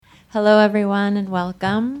Hello, everyone, and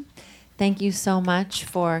welcome. Thank you so much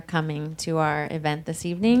for coming to our event this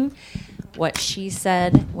evening. What She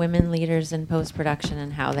Said, Women Leaders in Post-Production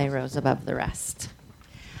and How They Rose Above the Rest.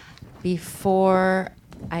 Before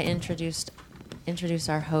I introduce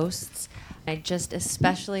our hosts, I just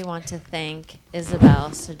especially want to thank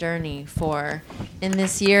Isabel Sidurni for, in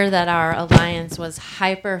this year that our alliance was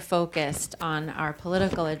hyper-focused on our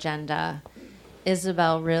political agenda,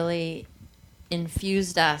 Isabel really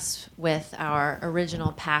infused us with our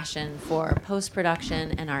original passion for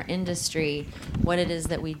post-production and our industry, what it is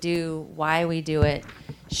that we do, why we do it.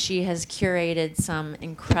 She has curated some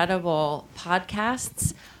incredible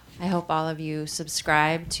podcasts. I hope all of you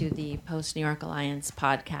subscribe to the Post New York Alliance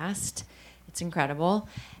podcast. It's incredible.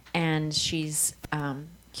 And she's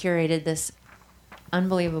curated this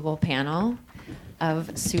unbelievable panel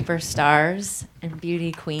of superstars and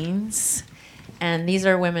beauty queens. And these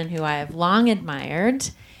are women who I have long admired,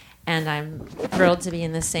 and I'm thrilled to be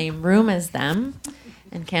in the same room as them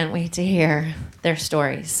and can't wait to hear their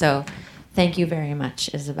stories. So thank you very much,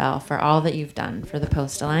 Isabel, for all that you've done for the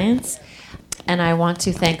Post Alliance. And I want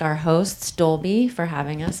to thank our hosts, Dolby, for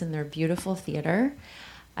having us in their beautiful theater.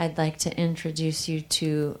 I'd like to introduce you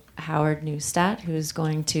to Howard Neustadt, who's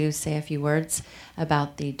going to say a few words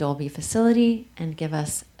about the Dolby facility and give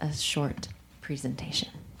us a short presentation.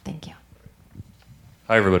 Thank you.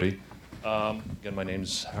 Hi, everybody. Again, my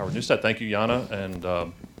name's Howard Neustadt. Thank you, Jana.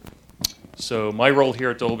 And so my role here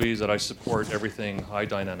at Dolby is that I support everything high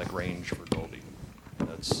dynamic range for Dolby.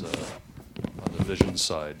 That's on the vision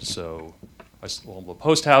side. So all the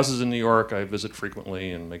post houses in New York I visit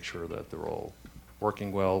frequently and make sure that they're all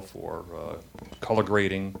working well for color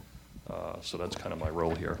grading. So that's kind of my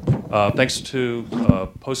role here. Thanks to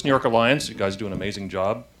Post New York Alliance. You guys do an amazing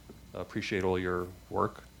job. Appreciate all your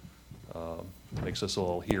work. Makes us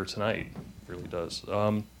all here tonight. It really does.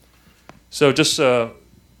 So just a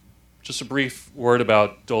brief word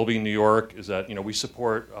about Dolby New York is that we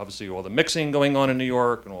support obviously all the mixing going on in New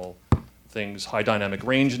York and all things high dynamic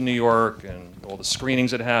range in New York and all the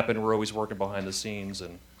screenings that happen. We're always working behind the scenes.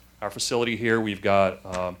 And our facility here, we've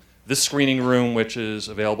got this screening room, which is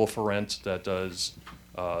available for rent, that does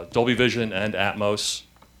Dolby Vision and Atmos.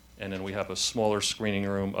 And then we have a smaller screening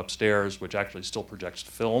room upstairs, which actually still projects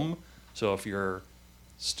film. So if your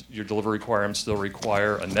delivery requirements still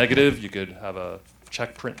require a negative, you could have a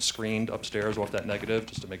check print screened upstairs off that negative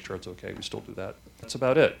just to make sure it's okay. We still do that. That's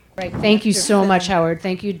about it. Right. Thank you so much, Howard.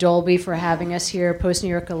 Thank you, Dolby, for having us here. Post New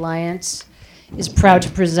York Alliance is proud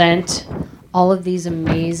to present all of these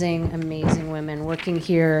amazing, amazing women working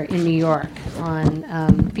here in New York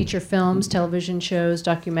on feature films, television shows,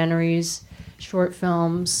 documentaries, short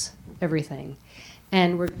films, everything.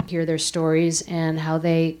 And we're going to hear their stories and how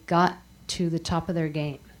they got to the top of their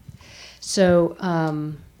game. So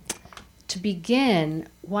to begin,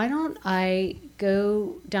 why don't I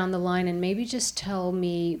go down the line and maybe just tell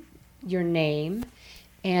me your name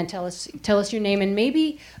and tell us your name and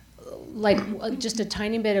maybe just a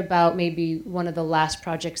tiny bit about maybe one of the last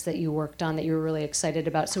projects that you worked on that you were really excited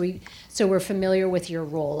about. So we're familiar with your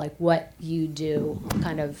role, like what you do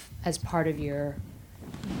kind of as part of your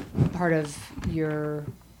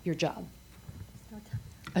job.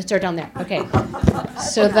 I start down there. Okay.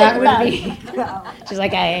 So that would be. She's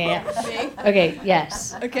like, yeah. Okay.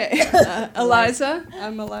 Yes. Okay. Eliza.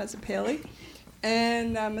 I'm Eliza Paley,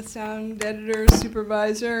 and I'm a sound editor,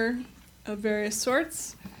 supervisor of various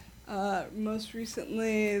sorts. Most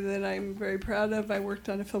recently, that I'm very proud of, I worked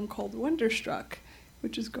on a film called Wonderstruck,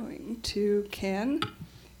 which is going to Cannes.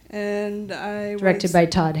 And directed by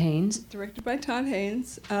Todd Haynes. Directed by Todd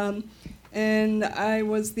Haynes. And I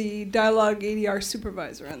was the dialogue ADR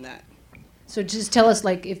supervisor on that. So just tell us,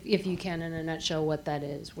 like, if you can, in a nutshell, what that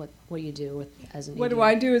is, what you do as an ADR. What do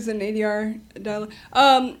I do as an ADR dialogue?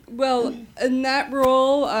 Well, in that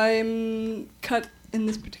role, I'm cut, in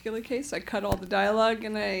this particular case, I cut all the dialogue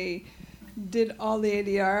and I did all the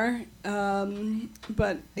ADR,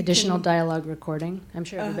 but additional dialogue recording. I'm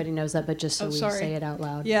sure everybody knows that, but just so we say it out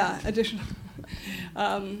loud. Yeah, additional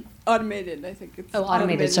automated. I think it's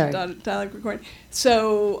automated. Sorry, dialogue recording.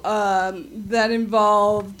 So that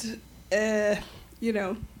involved,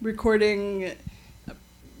 recording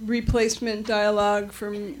replacement dialogue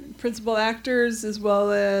from principal actors as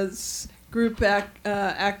well as group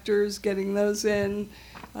actors, getting those in,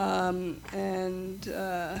 and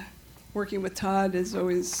working with Todd is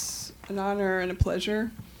always an honor and a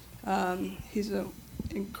pleasure. He's an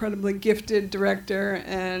incredibly gifted director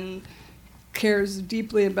and cares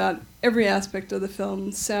deeply about every aspect of the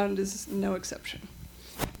film. Sound is no exception.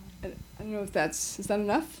 And don't know if is that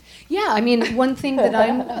enough? Yeah, I mean, one thing that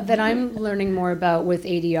I'm learning more about with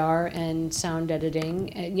ADR and sound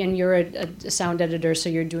editing, and you're a sound editor, so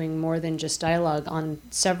you're doing more than just dialogue on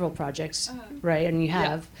several projects, right? And you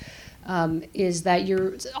have, is that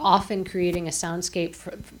you're often creating a soundscape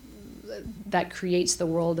that creates the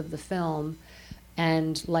world of the film,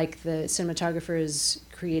 and like the cinematographer is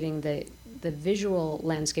creating the visual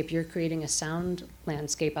landscape, you're creating a sound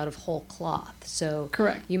landscape out of whole cloth. So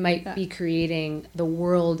Correct. you might be creating the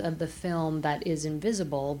world of the film that is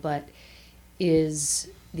invisible, but is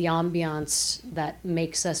the ambiance that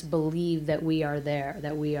makes us believe that we are there,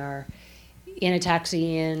 that we are in a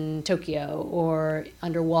taxi in Tokyo or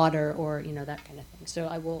underwater or, that kind of thing. So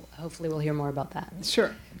hopefully we'll hear more about that.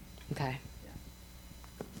 Sure. Okay.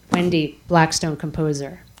 Wendy, Blackstone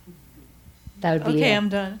composer. That would be Okay, it. I'm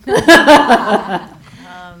done.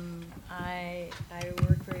 I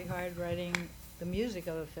work very hard writing the music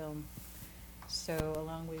of a film. So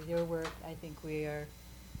along with your work, I think we are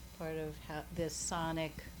part of this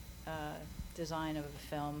sonic design of a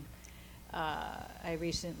film. I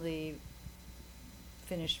recently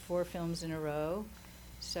finished 4 films in a row,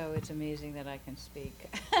 so it's amazing that I can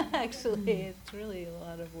speak. Actually, it's really a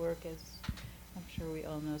lot of work, as I'm sure we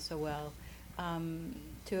all know so well.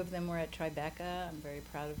 2 of them were at Tribeca. I'm very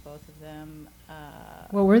proud of both of them.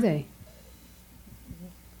 What were they?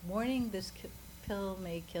 Warning: This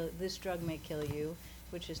this drug may kill you,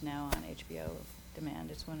 which is now on HBO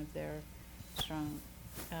Demand. It's one of their strong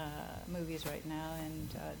movies right now, and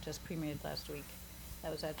just premiered last week.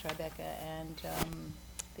 That was at Tribeca, and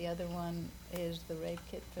the other one is the Rape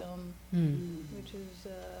Kit film, which is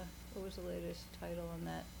what was the latest title on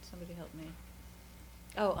that? Somebody help me.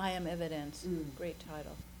 Oh, I Am Evidence. Great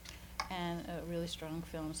title. And a really strong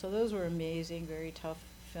film. So those were amazing, very tough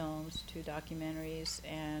films, 2 documentaries.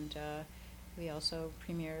 And we also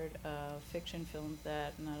premiered a fiction film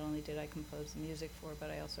that not only did I compose the music for,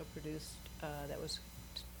 but I also produced that was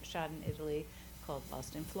shot in Italy called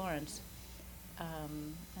Lost in Florence.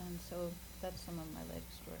 And so that's some of my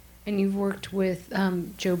latest work. And you've worked with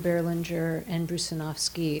Joe Berlinger and Bruce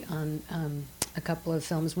Sinofsky on a couple of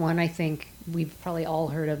films. One I think we've probably all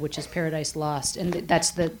heard of, which is Paradise Lost, and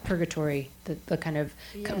that's the purgatory, the kind of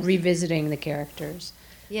revisiting the characters.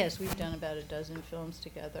 Yes, we've done about a dozen films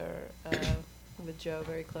together with Joe,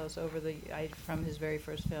 very close from his very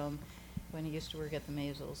first film when he used to work at the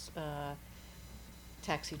Maisels.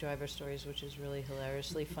 Taxi Driver Stories, which is really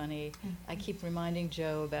hilariously funny. I keep reminding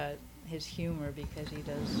Joe about his humor because he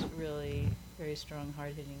does really very strong,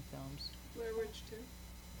 hard-hitting films. Blair Witch too.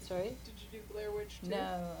 Sorry? Did you do Blair Witch too?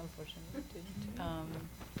 No, unfortunately didn't.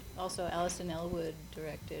 Also, Alison Elwood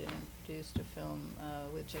directed and produced a film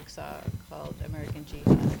with Jigsaw called American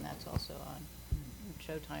Jihad, and that's also on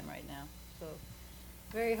Showtime right now. So,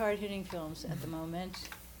 very hard-hitting films at the moment.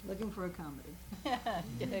 Looking for a comedy. Yeah,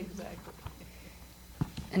 exactly.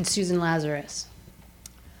 And Susan Lazarus.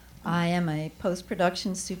 I am a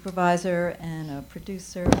post-production supervisor and a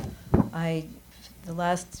producer. The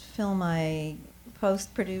last film I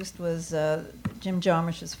post-produced was Jim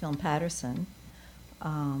Jarmusch's film Patterson,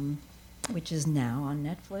 which is now on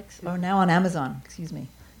Netflix, or now on Amazon, excuse me.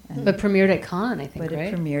 But premiered at Cannes, I think, But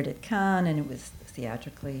right? it premiered at Cannes, and it was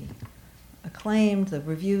theatrically acclaimed. The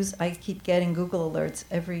reviews, I keep getting Google alerts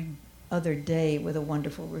every other day with a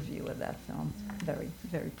wonderful review of that film. Very,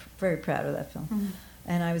 very, very proud of that film. Mm-hmm.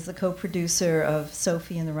 And I was the co-producer of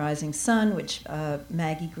Sophie and the Rising Sun, which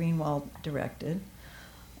Maggie Greenwald directed.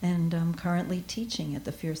 And I'm currently teaching at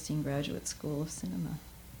the Fierstein Graduate School of Cinema,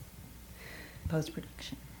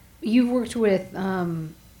 post-production. You've worked with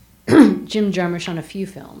Jim Jarmusch on a few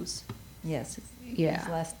films. Yes,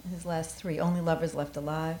 Yeah. his last 3, Only Lovers Left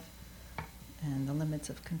Alive and The Limits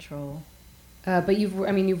of Control. But you've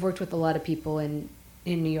worked with a lot of people in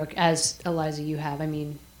New York, as Eliza you have. I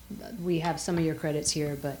mean, we have some of your credits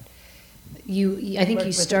here, but I think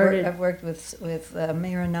you started. I've worked with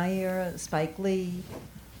Meira Nair, Spike Lee.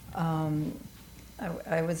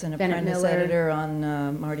 I was an Bennett apprentice Miller. editor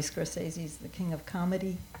on Marty Scorsese's The King of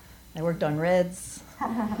Comedy. I worked on Reds.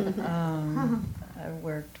 I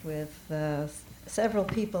worked with several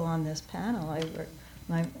people on this panel.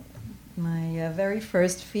 My very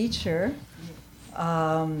first feature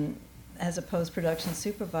as a post-production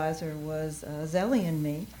supervisor was Zelly and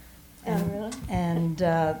Me. And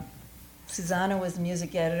Susanna was the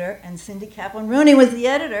music editor, and Cindy Kaplan-Rooney was the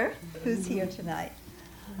editor, who's here tonight.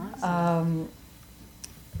 Awesome.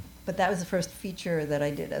 But that was the first feature that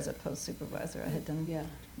I did as a post-supervisor. I had done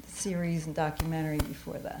series and documentary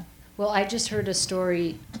before that. Well, I just heard a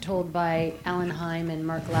story told by Alan Heim and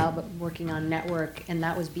Mark Laub working on Network, and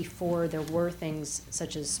that was before there were things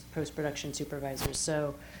such as post-production supervisors.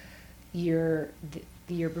 So your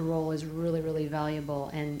role is really, really valuable,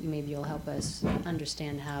 and maybe you'll help us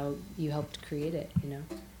understand how you helped create it, you know?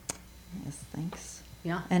 Yes, thanks.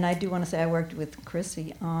 Yeah. And I do want to say I worked with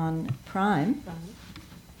Chrissy on Prime,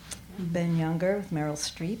 Ben Younger with Meryl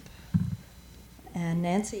Streep. And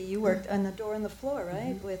Nancy, you worked on The Door on the Floor,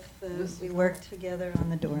 right? We worked together on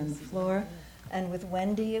The Door on the Floor. And with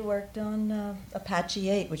Wendy, you worked on Apache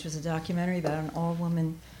 8, which was a documentary about an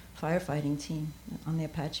all-woman firefighting team on the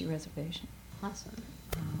Apache Reservation. Awesome.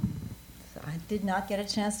 So I did not get a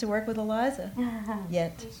chance to work with Eliza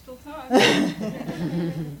yet. There's still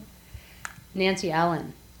time. Nancy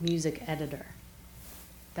Allen, music editor.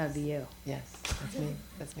 That would be you. Yes, that's me.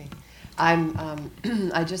 That's me.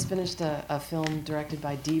 I just finished a film directed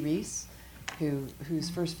by Dee Reese, whose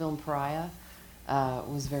first film, Pariah,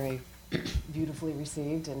 was very beautifully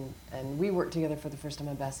received, and we worked together for the first time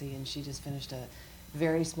on Bessie, and she just finished a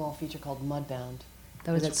very small feature called Mudbound.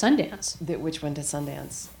 That was at Sundance. Which went to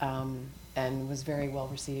Sundance, and was very well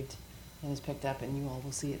received, and is picked up, and you all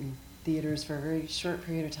will see it in theaters for a very short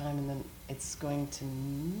period of time, and then it's going to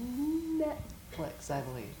Netflix, I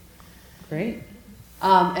believe. Great.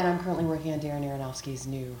 And I'm currently working on Darren Aronofsky's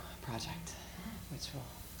new project, which will,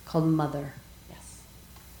 Called Mother. yes,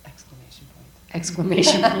 Exclamation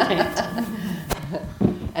exclamation point. point.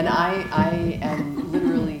 And I am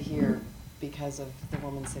literally here because of the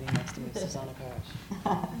woman sitting next to me, Susanna Parrish,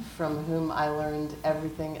 from whom I learned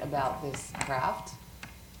everything about this craft.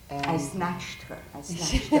 And I snatched her. I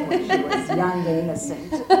snatched her when she was young and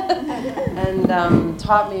innocent. and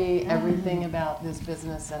taught me everything about this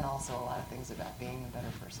business and also a lot of things about being a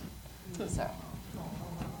better person.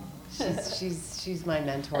 So she's my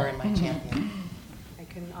mentor and my champion. I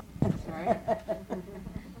couldn't. Sorry.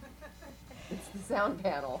 It's the sound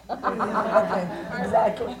panel. Okay,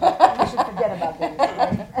 exactly. We should forget about that.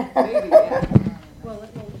 Right? Maybe, yeah. Well,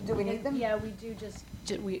 Do we need them? Yeah, we do just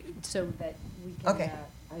so that we can Okay.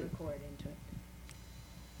 record into it.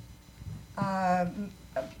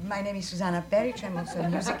 My name is Susanna Perich. I'm also a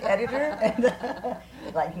music editor, and,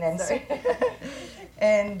 like Nancy.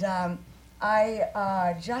 And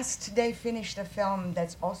I just today finished a film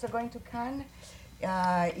that's also going to Cannes.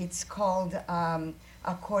 It's called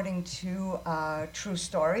According to a True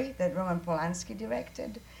Story that Roman Polanski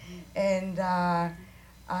directed. And I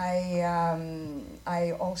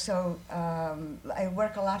also I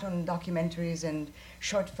work a lot on documentaries and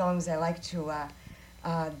short films. I like to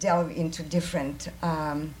delve into different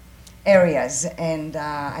areas, and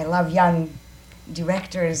I love young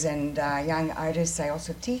directors and young artists. I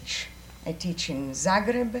also teach. I teach in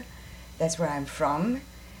Zagreb, that's where I'm from,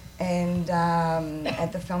 and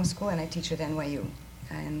at the film school, and I teach at NYU.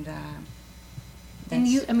 And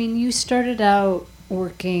you started out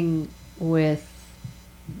working with,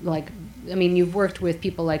 you've worked with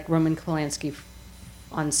people like Roman Polanski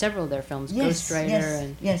on several of their films,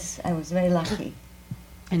 Ghostwriter yes, I was very lucky.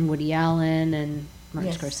 and Woody Allen and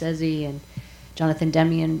Martin Yes. Scorsese and Jonathan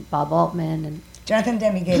Demme and Bob Altman and Jonathan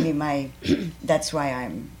Demme gave me my, that's why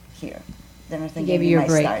I'm here. Jonathan He gave gave me you your my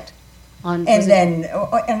break. start. on And was it- then,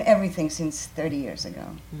 and everything since 30 years ago.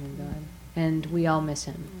 oh my God. And we all miss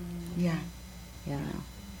him. Yeah. Yeah.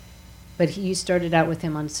 But you started out with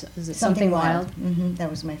him on is it Something Wild? That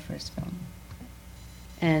was my first film.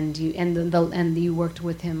 And you you worked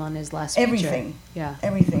with him on his last Everything. feature. Yeah.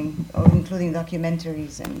 Everything, including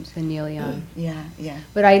documentaries and, The Neil Young. yeah, yeah.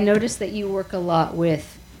 But I noticed that you work a lot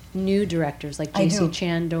with new directors like I J.C. do.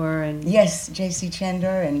 Chandor and Yes, J.C.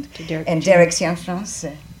 Chandor and Derek Derek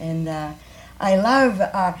Cianfrance. And I love,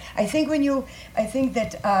 I think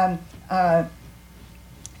that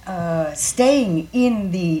staying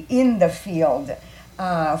in the field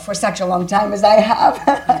for such a long time as I have,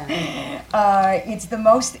 it's the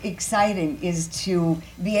most exciting is to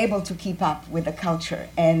be able to keep up with the culture.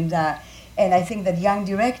 And I think that young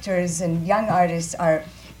directors and young artists are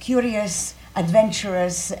curious,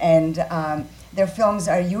 adventurous, and their films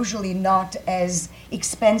are usually not as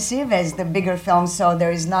expensive as the bigger films, so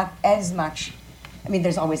there is not as much, I mean,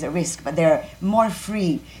 there's always a risk, but they're more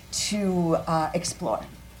free to explore.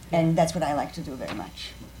 And that's what I like to do very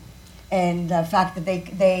much. And the fact that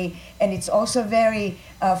and it's also very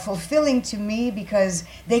fulfilling to me because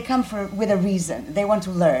they come with a reason. They want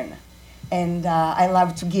to learn. And I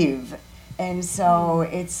love to give. And so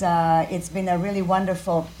it's been a really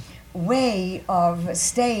wonderful way of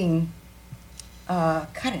staying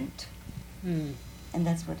current. and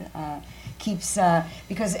that's what keeps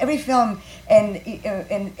because every film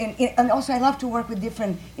and also I love to work with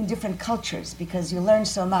different cultures because you learn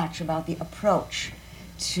so much about the approach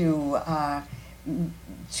to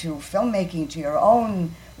filmmaking, to your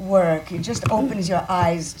own work. It just opens your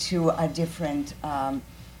eyes to a different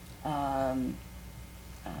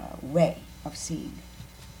way of seeing.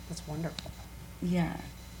 That's wonderful. Yeah.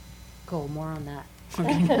 Cool. More on that.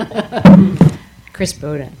 Chris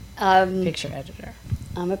Bowden, picture editor.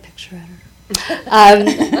 I'm a picture editor.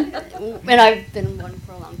 And I've been one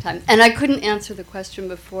for a long time. And I couldn't answer the question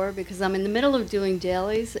before because I'm in the middle of doing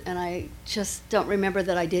dailies, and I just don't remember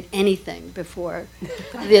that I did anything before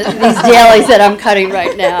these dailies that I'm cutting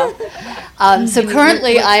right now. So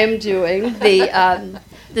currently I am doing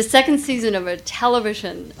the second season of a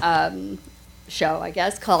television show, I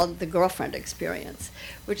guess, called The Girlfriend Experience,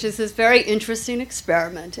 which is this very interesting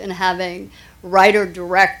experiment in having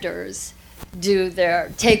writer-directors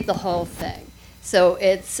take the whole thing. So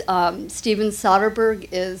it's Steven Soderbergh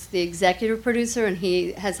is the executive producer, and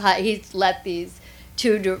he's let these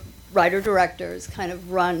two writer-directors kind of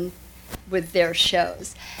run with their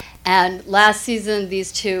shows. And last season,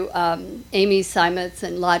 these two, Amy Seimetz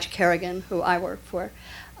and Lodge Kerrigan, who I work for,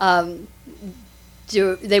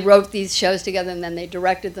 they wrote these shows together and then they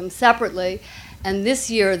directed them separately. And this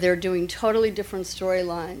year they're doing totally different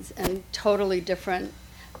storylines and totally different,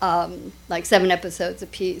 like 7 episodes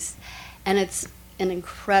apiece. And it's an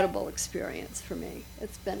incredible experience for me.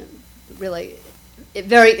 It's been really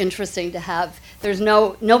very interesting to have.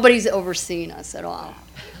 Nobody's overseeing us at all.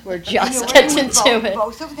 We're just getting to it.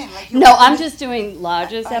 Both of them, like No, I'm just doing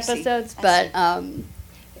Lodge's I see. episodes, I but see.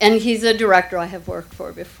 and he's a director I have worked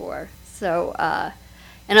for before. So, and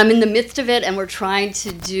I'm in the midst of it, and we're trying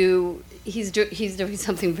to do. He's doing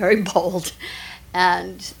something very bold,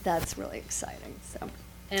 and that's really exciting. So,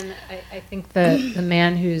 And I think the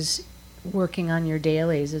man who's working on your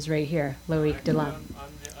dailies is right here, Loic Delam. On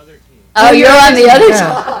the other team. oh, you're on the other Yeah.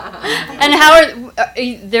 side. And how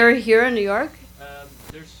they're here in New York,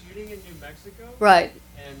 They're shooting in New Mexico. right?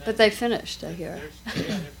 And But they finished, I hear. They're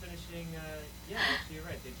finishing. Yeah, actually, you're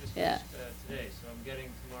right. They just Yeah. finished today, so I'm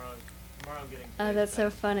getting tomorrow. Tomorrow I'm getting. Oh, that's so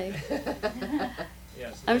back. funny.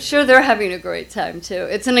 Yeah, so I'm sure they're having a great time too.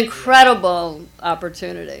 It's an incredible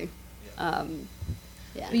opportunity. Yeah.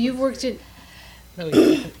 But you've worked in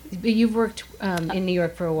New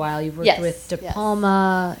York for a while. You've worked Yes, with De yes.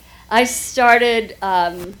 Palma. I started.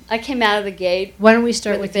 I came out of the gate. Why don't we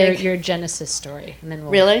start With with big- your Genesis story, and then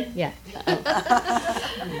we'll Really? Yeah.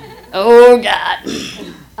 Oh God.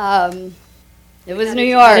 It was New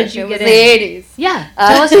York. did you It was get the in? '80s. Yeah.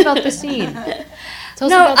 Tell us about the scene. Tell us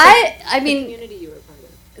No, about I mean,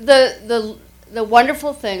 the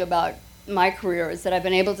wonderful thing about my career is that I've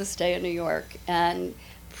been able to stay in New York and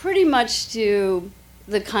pretty much do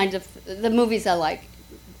the kind of the movies I like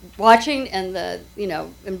watching and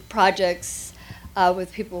in projects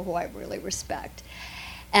with people who I really respect.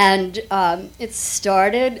 And it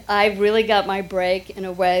started. I really got my break in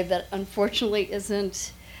a way that unfortunately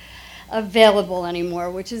isn't available anymore,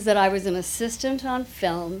 which is that I was an assistant on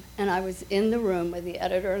film and I was in the room with the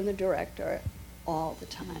editor and the director all the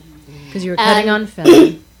time. because you were And- cutting on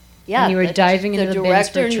film. Yeah, And you were diving into the bins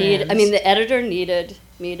for trans. the editor needed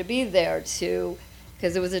me to be there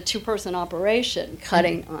because it was a 2-person operation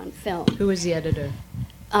cutting on film. Who was the editor?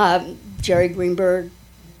 Jerry Greenberg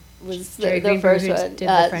was Jerry the Greenberg first who one. did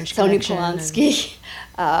the French Tony Connection and- Polanski.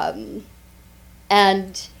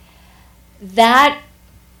 And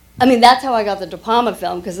that's how I got the De Palma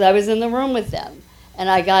film, because I was in the room with them. And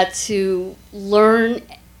I got to learn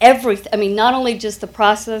everything. I mean, not only just the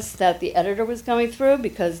process that the editor was going through,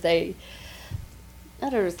 because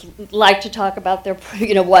editors like to talk about their,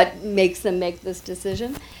 what makes them make this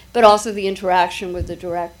decision, but also the interaction with the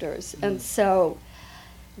directors. And so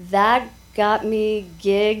that got me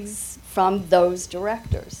gigs from those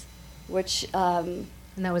directors, which, And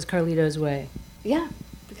that was Carlito's Way. yeah,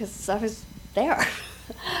 because I was there.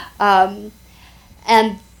 And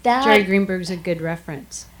that, Jerry Greenberg's a good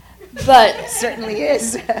reference. but Certainly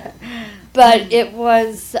is. but it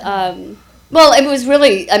was, it was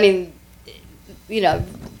really,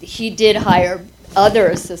 he did hire other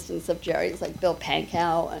assistants of Jerry's, like Bill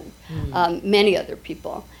Pankow and many other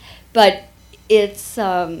people. But it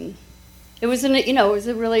was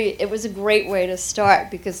a great way to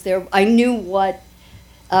start, because I knew what,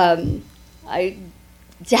 to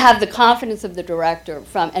have the confidence of the director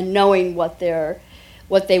and knowing what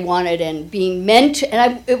they wanted and being mentored.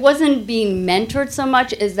 And it wasn't being mentored so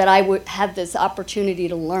much as that I would have this opportunity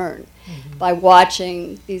to learn by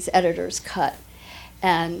watching these editors cut.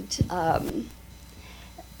 And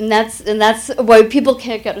that's why people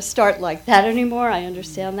can't get a start like that anymore. I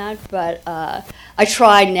understand that, but I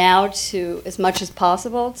try now to, as much as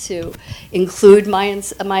possible, to include my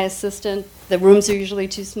assistant. The rooms are usually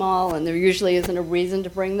too small, and there usually isn't a reason to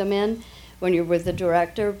bring them in when you're with the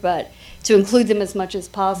director, but to include them as much as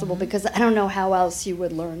possible, because I don't know how else you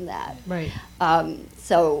would learn that. Right.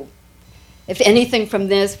 So if anything from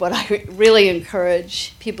this, what I really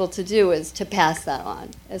encourage people to do is to pass that on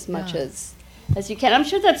as much as you can. I'm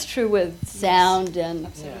sure that's true with sound and,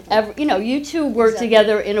 you two work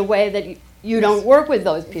together in a way that you don't work with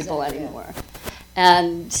those people anymore.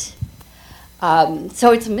 And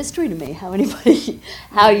so it's a mystery to me how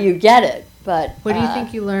you get it. But What do you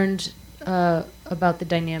think you learned about the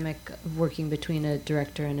dynamic of working between a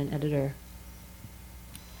director and an editor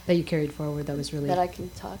that you carried forward that was really... That I can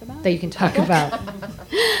talk about? That you can talk about.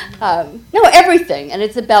 No, everything. And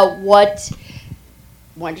it's about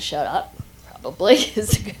when to shut up, probably,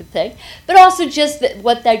 is a good thing. But also just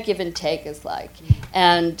what that give and take is like.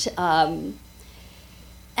 And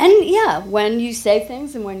when you say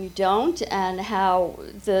things and when you don't, and how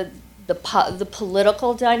the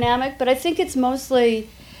political dynamic. But I think it's mostly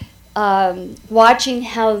watching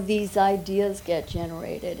how these ideas get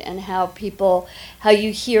generated, and how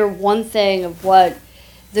you hear one thing of what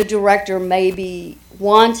the director may be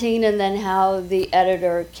wanting, and then how the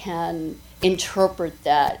editor can interpret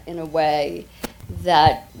that in a way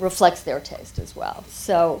that reflects their taste as well.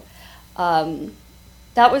 So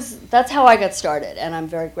that's how I got started, and I'm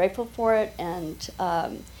very grateful for it, and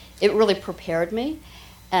it really prepared me.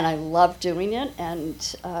 And I love doing it,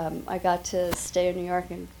 and I got to stay in New York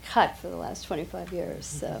and cut for the last 25 years,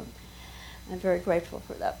 so I'm very grateful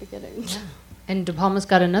for that beginning. Yeah. And De Palma's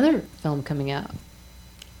got another film coming out.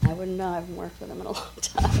 I wouldn't know, I haven't worked with him in a long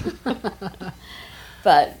time.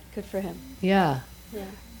 But good for him. Yeah.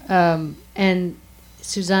 Yeah. And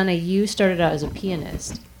Susanna, you started out as a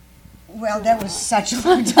pianist. Well, that was such a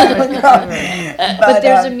long time ago. But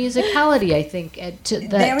there's a musicality, I think, to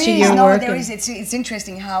your work. There is. It's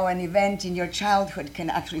interesting how an event in your childhood can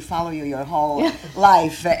actually follow you your whole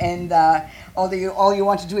life, and all you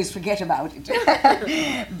want to do is forget about it.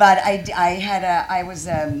 But I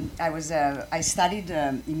studied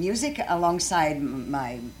music alongside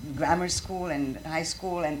my grammar school and high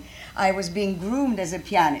school, and I was being groomed as a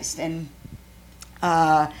pianist, and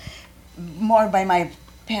more by my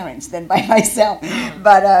parents than by myself,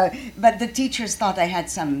 but the teachers thought I had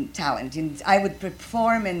some talent, and I would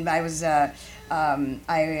perform, and I was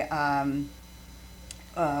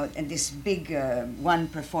in this big one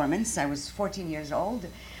performance. I was 14 years old.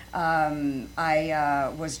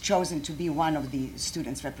 I was chosen to be one of the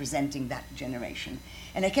students representing that generation,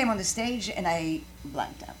 and I came on the stage and I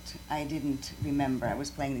blanked out. I didn't remember. I was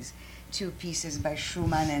playing these 2 pieces by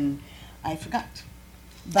Schumann, and I forgot.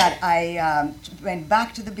 But I went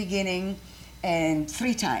back to the beginning and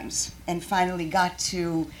 3 times, and finally got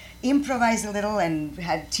to improvise a little, and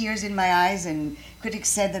had tears in my eyes, and critics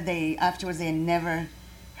said that afterwards they had never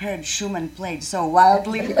heard Schumann played so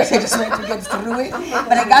wildly, because I just wanted to get through it.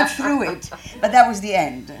 But I got through it. But that was the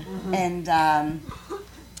end. Mm-hmm. And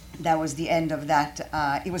that was the end of that.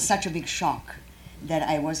 It was such a big shock that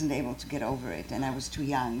I wasn't able to get over it, and I was too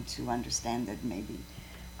young to understand that maybe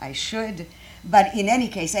I should. But in any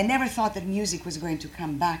case, I never thought that music was going to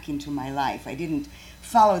come back into my life. I didn't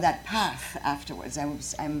follow that path afterwards.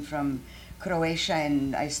 I'm from Croatia,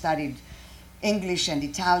 and I studied English and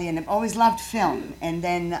Italian. I've always loved film. And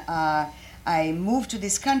then I moved to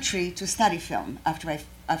this country to study film after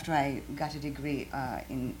I got a degree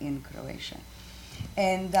in Croatia.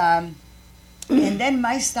 And then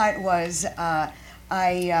my start was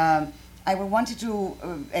I wanted to,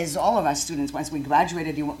 as all of us students, once we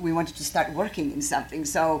graduated, we wanted to start working in something.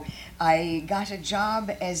 So I got a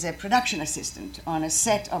job as a production assistant on a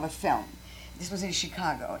set of a film. This was in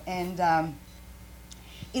Chicago. And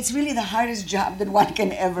it's really the hardest job that one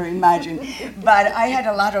can ever imagine. But I had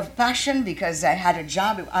a lot of passion because I had a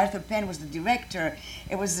job. Arthur Penn was the director.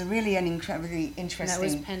 It was really an incredibly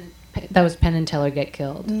interesting... That was Penn and Teller Get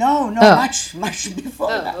Killed. No, much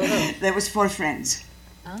before that. There was 4 Friends.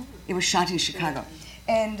 Oh. It was shot in Chicago.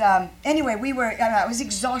 And anyway, I was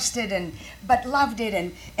exhausted, but loved it.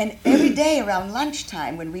 And every day around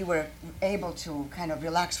lunchtime, when we were able to kind of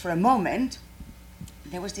relax for a moment,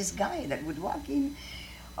 there was this guy that would walk in,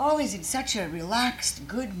 always in such a relaxed,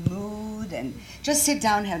 good mood, and just sit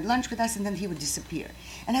down, have lunch with us, and then he would disappear.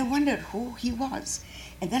 And I wondered who he was.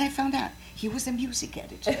 And then I found out he was a music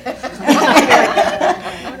editor.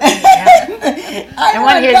 I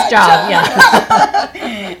want his job,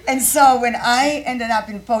 yeah. And so when I ended up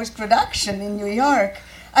in post-production in New York,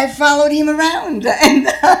 I followed him around,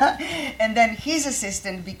 and then his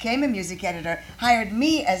assistant became a music editor, hired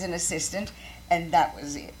me as an assistant, and that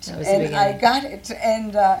was it. That was the and I beginning. got it.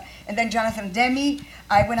 And then Jonathan Demme.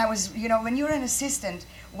 When I was, when you're an assistant,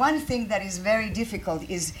 one thing that is very difficult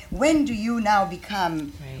is when do you now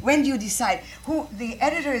become? Right. When do you decide? Who the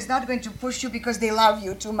editor is not going to push you because they love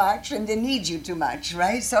you too much and they need you too much,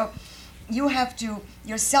 right? So you have to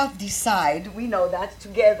yourself decide, we know that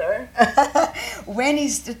together, when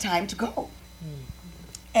is the time to go.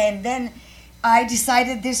 And then I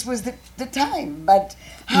decided this was the time, but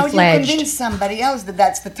how do you fledged. convince somebody else that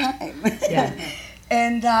that's the time? Yeah.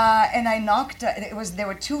 And I knocked, there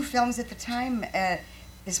were 2 films at the time,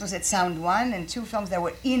 this was at Sound One, and 2 films that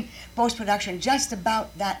were in post-production just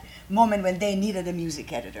about that moment when they needed a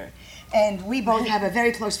music editor. And we both have a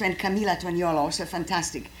very close friend, Camila Toniolo, also a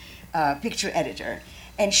fantastic picture editor.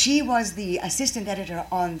 And she was the assistant editor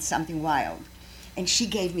on Something Wild. And she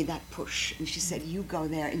gave me that push, and she said, "You go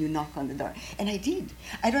there and you knock on the door." And I did.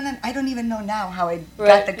 I don't even know now how I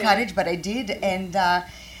got the courage, but I did. And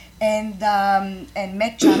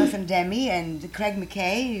met Jonathan Demme and Craig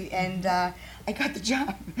McKay, and I got the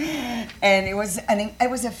job. And it was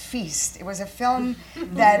a feast. It was a film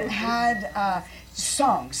that had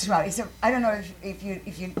songs. Well, I don't know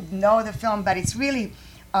if you know the film, but it's really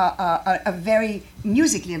a very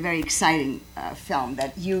musically a very exciting film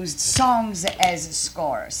that used songs as a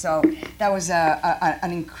score. So that was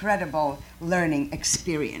an incredible learning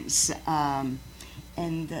experience,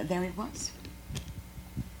 and there it was.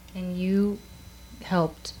 And you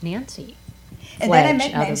helped Nancy. And then I fledge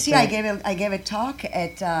met out of Nancy. the- I gave a talk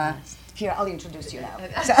at. Here, I'll introduce you now.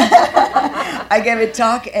 So, I gave a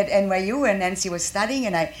talk at NYU, and Nancy was studying,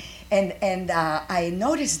 and I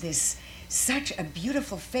noticed this such a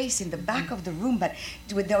beautiful face in the back of the room, but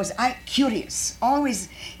with those curious, always,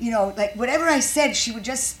 like whatever I said, she would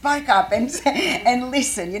just spark up and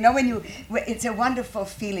listen. It's a wonderful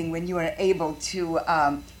feeling when you are able to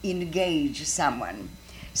engage someone.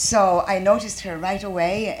 So I noticed her right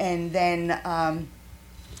away, and then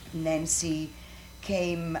Nancy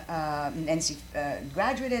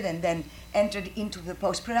graduated and then entered into the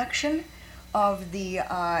post-production of the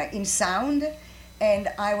in sound, and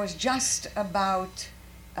I was just about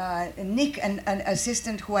Nick, an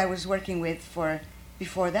assistant who I was working with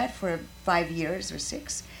before that for 5 years or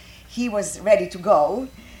 6. He was ready to go,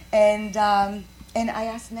 and I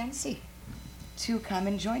asked Nancy to come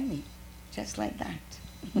and join me, just like that.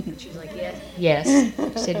 She was like, yes. Yes.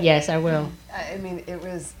 She said, yes, I will. I mean, I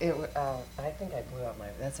think I blew up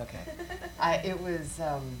that's okay. I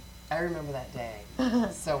remember that day.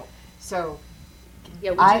 So,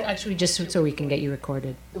 Yeah, actually, just so we can get you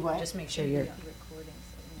recorded. what? Just make sure you're. Okay, I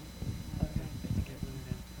think I blew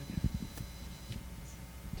it up.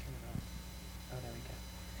 Okay. Turn it off. Oh, there we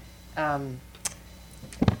go.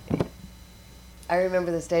 I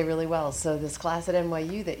remember this day really well. So this class at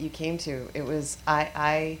NYU that you came to, it was,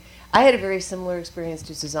 I had a very similar experience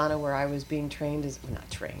to Susanna, where I was being trained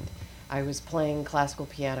I was playing classical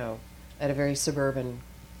piano at a very suburban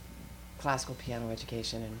classical piano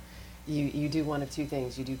education, and you do one of 2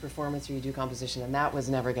 things. You do performance or you do composition, and that was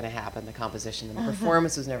never going to happen, the composition. And the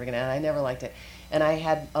performance was never going to, and I never liked it. And I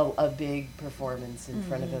had a big performance in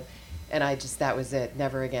front of and that was it.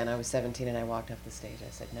 Never again. I was 17 and I walked off the stage. I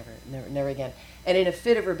said, never again. And in a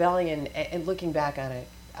fit of rebellion, and looking back on it,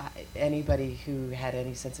 anybody who had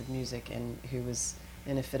any sense of music and who was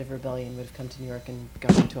in a fit of rebellion would have come to New York and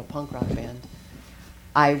gone into a punk rock band.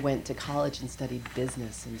 I went to college and studied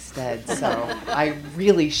business instead, so I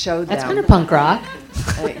really showed them. That's kind of punk rock.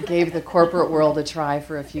 I gave the corporate world a try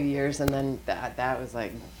for a few years, and then that was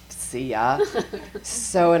like, see ya.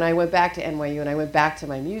 So, and I went back to NYU, and I went back to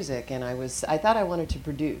my music, and I thought I wanted to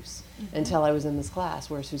produce until I was in this class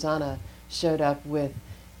where Susanna showed up with,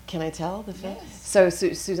 can I tell the film? Yes. So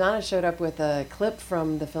Susanna showed up with a clip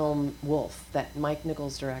from the film Wolf that Mike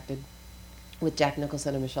Nichols directed with Jack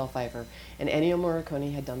Nicholson and Michelle Pfeiffer, and Ennio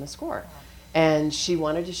Morricone had done the score. And she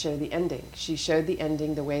wanted to show the ending. She showed the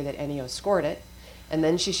ending the way that Ennio scored it, and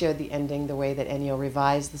then she showed the ending the way that Ennio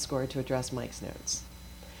revised the score to address Mike's notes.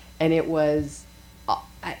 And it was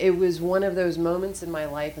one of those moments in my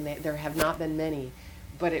life, and there have not been many,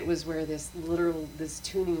 but it was where this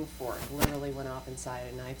tuning fork literally went off inside,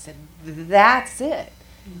 and I said, "That's it."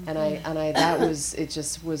 Mm-hmm. It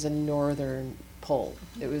just was a northern pull.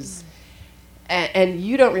 It was, and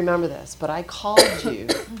you don't remember this, but I called you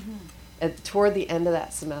toward the end of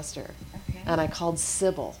that semester, and I called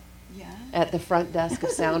Sybil at the front desk of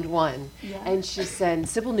Sound One. Yeah. And she said,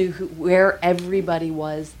 Sybil knew where everybody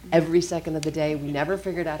was every second of the day. We never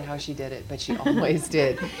figured out how she did it, but she always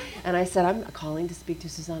did. And I said, I'm calling to speak to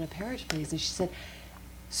Susanna Parrish, please. And she said,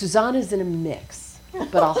 Susanna's in a mix,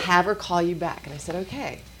 but I'll have her call you back. And I said,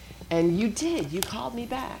 okay. And you did. You called me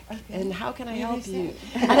back. Okay. And how can I What help did you you?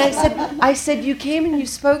 say? And I said, you came and you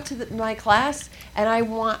spoke to my class, and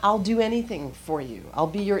I'll do anything for you. I'll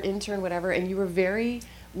be your intern, whatever. And you were very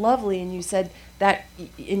lovely, and you said that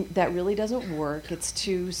that really doesn't work. It's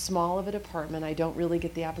too small of a department. I don't really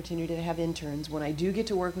get the opportunity to have interns. When I do get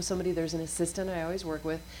to work with somebody, there's an assistant I always work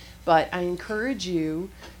with. But I encourage you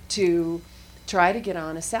to try to get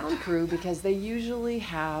on a sound crew, because they usually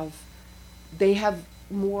have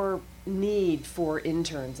more need for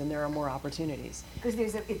interns, and there are more opportunities.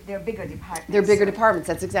 Because they're bigger departments. They're bigger so- departments,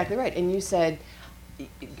 that's exactly right. And you said,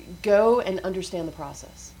 go and understand the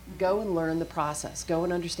process. Go and learn the process. Go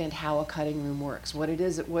and understand how a cutting room works. What it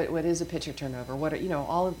is, what is a picture turnover,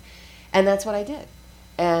 all of, and that's what I did.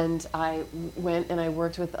 And I went and I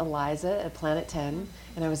worked with Eliza at Planet 10,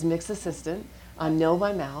 and I was mix assistant on Mill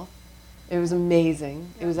by Mouth. It was amazing.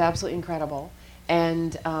 It was absolutely incredible.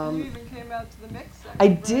 And You even came out to the mix. I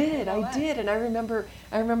did, and I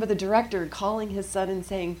remember the director calling his son and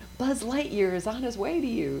saying, Buzz Lightyear is on his way to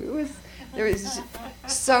you. There was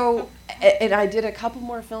so, and I did a couple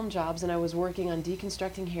more film jobs, and I was working on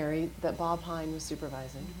Deconstructing Harry that Bob Hine was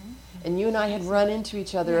supervising. And you and I had run into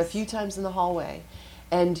each other a few times in the hallway,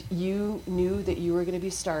 and you knew that you were going to be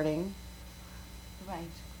starting. Right.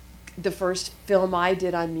 The first film I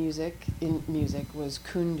did on music was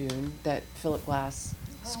Kundun, that Philip Glass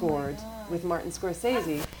scored with Martin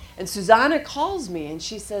Scorsese. And Susanna calls me and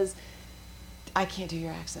she says, I can't do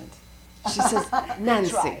your accent. She says,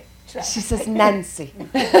 Nancy. Try. She says, Nancy.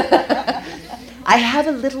 I have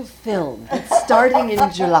a little film that's starting in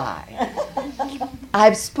July.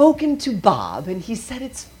 I've spoken to Bob and he said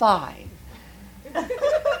it's fine.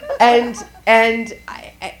 And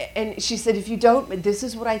she said, if you don't, this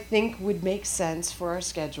is what I think would make sense for our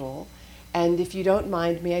schedule. And if you don't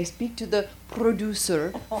mind, may I speak to the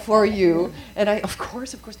producer for you? And I, of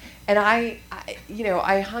course. And I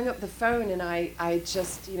hung up the phone, and I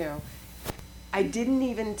just, I didn't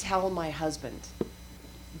even tell my husband,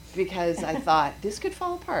 because I thought this could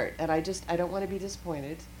fall apart, and I don't want to be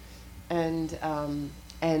disappointed. And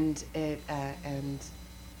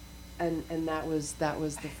that was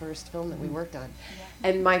the first film that we worked on. Yeah.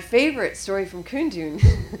 And my favorite story from Kundun,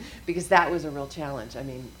 because that was a real challenge. I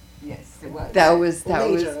mean, yes, it was. That was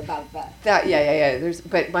about that. Yeah.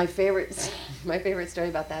 But my favorite story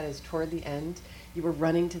about that is toward the end, you were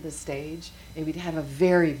running to the stage, and we'd have a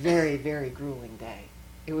very, very, very grueling day.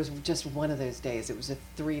 It was just one of those days. It was a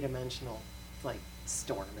 3-dimensional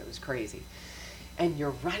storm. It was crazy. And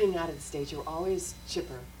you're running out of the stage. You're always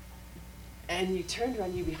chipper. And you turned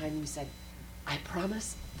around, you behind me, and you said, I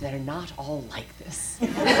promise they're not all like this.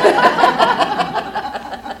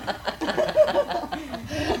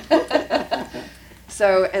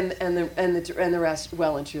 So, and the rest,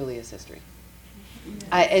 well and truly, is history.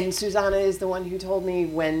 And Susanna is the one who told me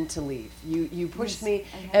when to leave. You pushed me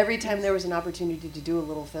every time there was an opportunity to do a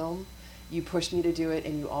little film. You pushed me to do it,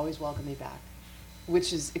 and you always welcomed me back,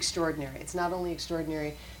 which is extraordinary. It's not only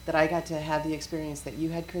extraordinary that I got to have the experience that you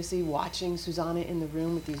had, Chrissy, watching Susanna in the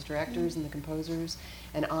room with these directors and the composers,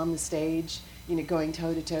 and on the stage, going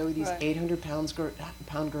toe to toe with these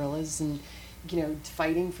 800-pound gorillas, and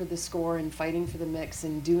fighting for the score and fighting for the mix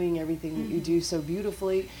and doing everything that you do so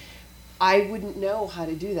beautifully. I wouldn't know how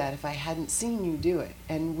to do that if I hadn't seen you do it,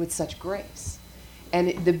 and with such grace. And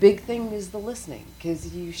the big thing is the listening,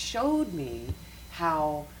 because you showed me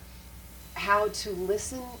how to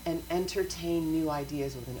listen and entertain new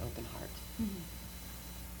ideas with an open heart,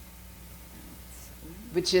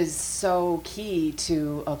 which is so key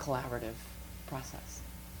to a collaborative process.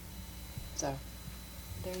 So,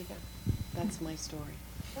 there you go. That's my story.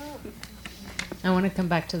 I want to come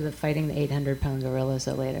back to the fighting the 800-pound gorillas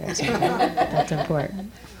later. That's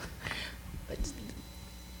important.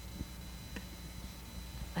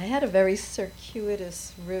 I had a very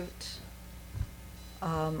circuitous route.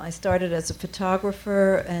 I started as a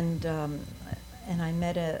photographer, and I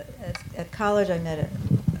met at college. I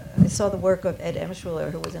saw the work of Ed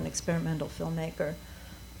Emschuler, who was an experimental filmmaker,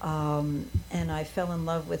 and I fell in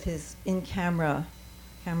love with his camera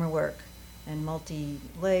work and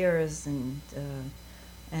multi-layers, and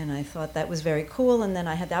I thought that was very cool. And then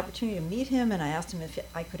I had the opportunity to meet him, and I asked him if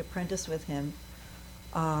I could apprentice with him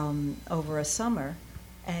over a summer,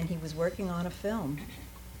 and he was working on a film,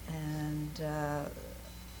 and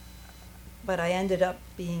but I ended up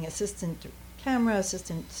being assistant camera,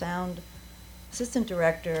 assistant sound, assistant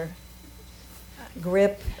director,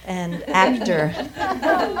 grip, and actor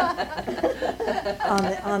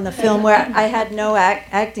on the film, where I had no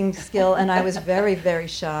acting skill, and I was very, very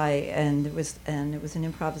shy, and it was an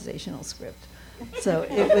improvisational script. So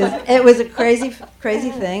it was a crazy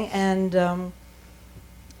thing, and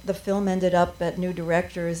the film ended up at New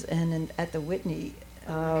Directors and at the Whitney.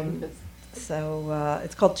 So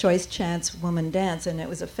it's called Choice Chance Woman Dance, and it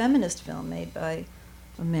was a feminist film made by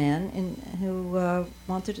a man who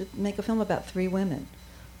wanted to make a film about 3 women.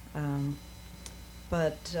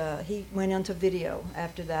 But he went on to video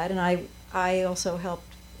after that, and I also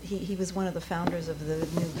helped. He was one of the founders of the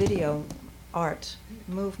new video art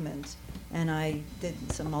movement, and I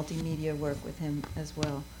did some multimedia work with him as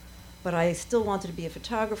well. But I still wanted to be a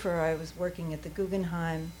photographer. I was working at the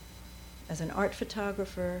Guggenheim as an art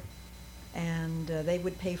photographer, and they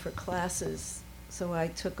would pay for classes. So I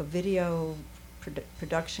took a video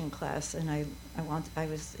production class, and I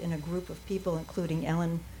was in a group of people, including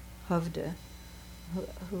Ellen Hovde,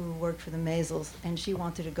 who worked for the Maisels, and she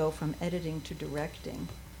wanted to go from editing to directing.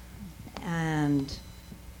 And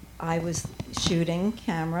I was shooting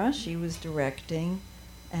camera, she was directing,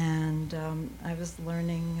 and I was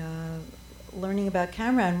learning about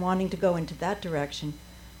camera and wanting to go into that direction.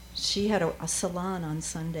 She had a salon on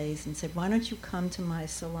Sundays and said, "Why don't you come to my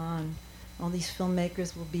salon? All these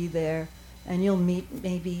filmmakers will be there, and you'll meet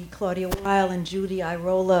maybe Claudia Weil and Judy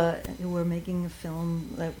Irola, who were making a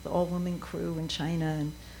film, like the all-woman crew in China,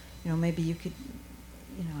 and maybe you could,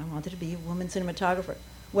 I wanted to be a woman cinematographer."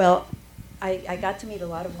 Well, I got to meet a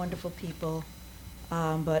lot of wonderful people,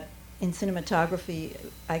 but in cinematography,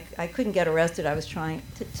 I couldn't get arrested. I was trying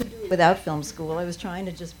to do it without film school. I was trying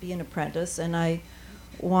to just be an apprentice, and I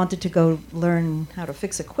wanted to go learn how to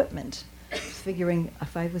fix equipment, figuring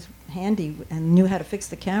if I was handy and knew how to fix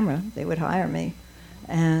the camera, they would hire me,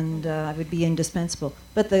 and I would be indispensable.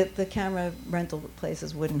 But the camera rental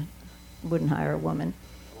places wouldn't hire a woman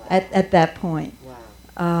at that point.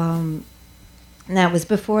 Wow. And that was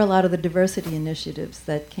before a lot of the diversity initiatives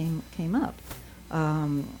that came up.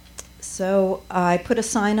 So I put a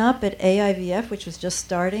sign up at AIVF, which was just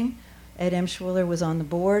starting. Ed Emshwiller was on the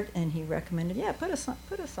board, and he recommended, put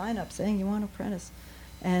a sign up saying you want to apprentice.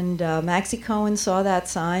 And Maxie Cohen saw that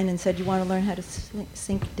sign and said, "You want to learn how to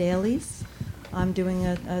sync dailies? I'm doing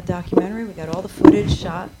a documentary. We got all the footage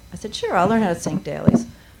shot." I said, "Sure, I'll learn how to sync dailies."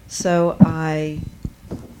 So I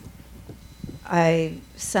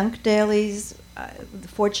sunk dailies.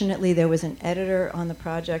 Fortunately, there was an editor on the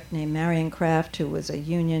project named Marion Kraft, who was a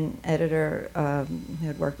union editor who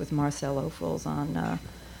had worked with Marcel Ophuls on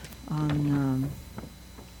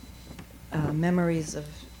Memories of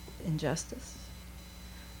Injustice.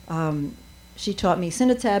 She taught me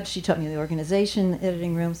Cinetab, she taught me the organization,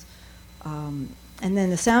 editing rooms. And then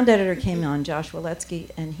the sound editor came on, Josh Waletsky,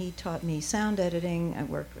 and he taught me sound editing. I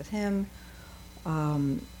worked with him.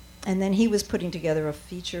 And then he was putting together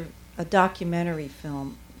a documentary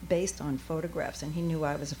film based on photographs, and he knew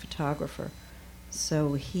I was a photographer.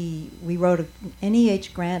 So we wrote an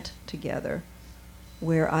NEH grant together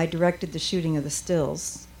where I directed the shooting of the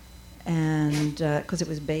stills, and because it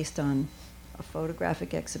was based on a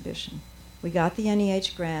photographic exhibition. We got the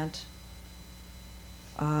NEH grant,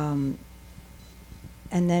 and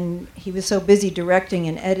then he was so busy directing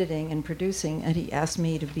and editing and producing, and he asked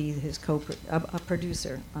me to be his a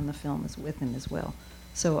producer on the film with him as well.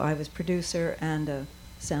 So I was producer and a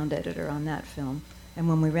sound editor on that film. And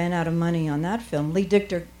when we ran out of money on that film, Lee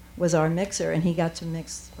Dichter was our mixer, and he got to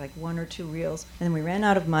mix like 1 or 2 reels. And then we ran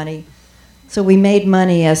out of money, so we made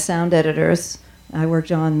money as sound editors. I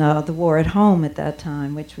worked on The War at Home at that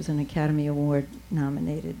time, which was an Academy Award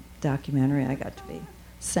nominated documentary. I got to be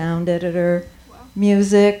sound editor,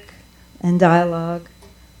 music, and dialogue.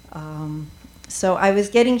 So I was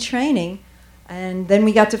getting training, and then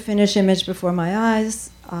we got to finish Image Before My Eyes,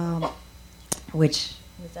 which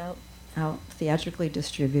was out theatrically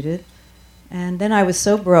distributed. And then I was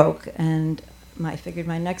so broke, and I figured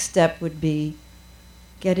my next step would be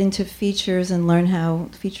get into features and learn how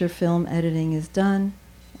feature film editing is done,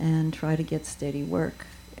 and try to get steady work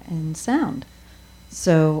in sound.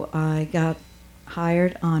 So I got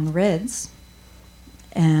hired on Reds,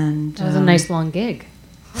 and That was a nice long gig.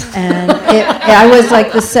 and I was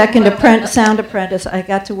like the second sound apprentice. I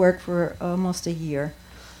got to work for almost a year,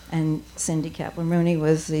 and Cindy Kaplan-Rooney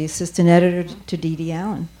was the assistant editor to Dee Dee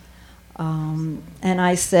Allen. And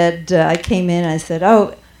I said, I came in and I said,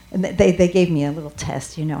 oh, and they gave me a little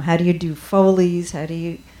test, how do you do Foley's, how do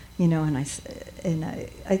you, and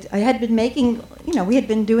I had been making, we had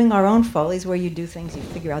been doing our own Foley's where you do things, you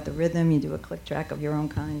figure out the rhythm, you do a click track of your own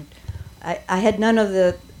kind. I had none of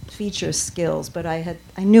the feature skills, but I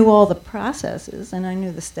knew all the processes and I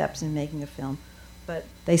knew the steps in making a film. But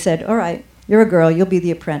they said, all right, you're a girl, you'll be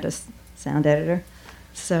the apprentice sound editor.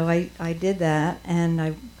 So I did that,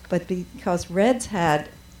 but because Reds had,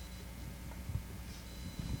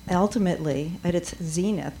 ultimately, at its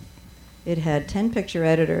zenith, it had 10 picture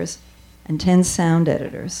editors and 10 sound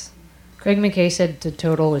editors. Craig McKay said the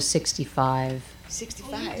total was 65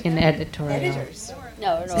 65 in editorial. editors.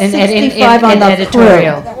 No, no. In 65 on the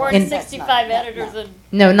editorial. There weren't In- 65 editors and,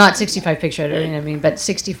 No, not 65 picture editing, I mean, but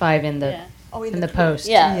 65 in the yeah. Oh, in the post.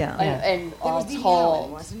 Yeah, Yeah. and There all was Didi Allen,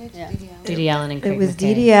 told. wasn't it? Yeah. Didi Allen? Didi Allen and Craig It was McKay.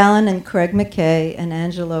 Didi Allen and Craig McKay and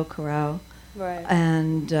Angelo Corral Right.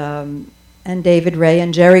 and David Ray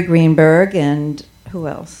and Jerry Greenberg and who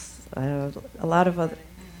else? A lot of other.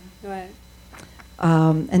 Right.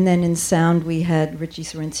 And then in sound we had Richie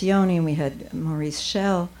Cirencioni and we had Maurice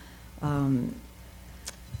Schell, and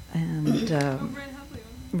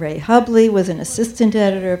Ray Hubley was an assistant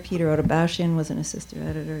editor. Peter Odobashian was an assistant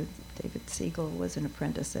editor. David Siegel was an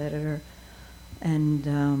apprentice editor.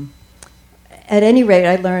 And at any rate,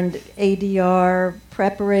 I learned ADR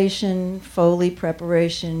preparation, Foley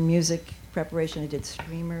preparation, music preparation. I did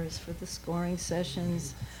streamers for the scoring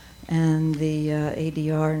sessions. And the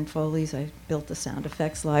ADR and Foleys, I built the sound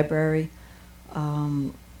effects library.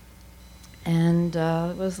 And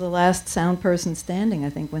was the last sound person standing, I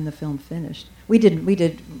think, when the film finished. We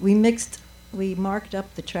marked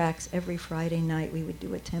up the tracks every Friday night. We would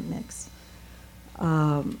do a temp mix.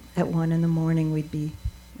 At 1 a.m,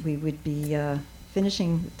 we would be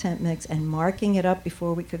finishing the temp mix and marking it up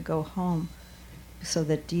before we could go home, so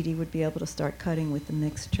that Dee Dee would be able to start cutting with the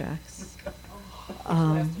mixed tracks.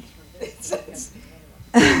 And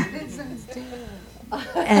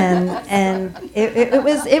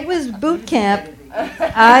it was boot camp.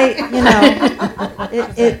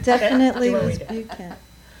 It definitely was boot camp.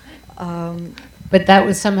 But that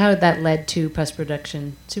was somehow that led to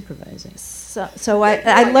post-production supervising. So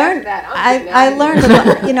I learned I learned a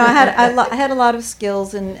lot. I had a lot of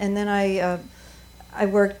skills, and then I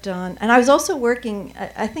worked on, and I was also working.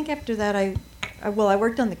 I think after that I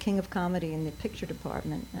worked on The King of Comedy in the picture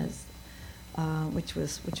department, which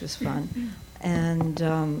was fun,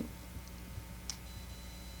 and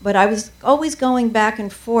but I was always going back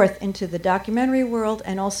and forth into the documentary world,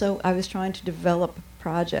 and also I was trying to develop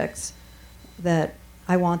projects that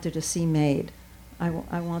I wanted to see made. I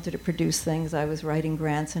wanted to produce things. I was writing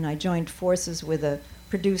grants, and I joined forces with a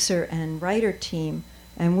producer and writer team,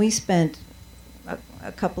 and we spent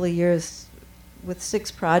a couple of years with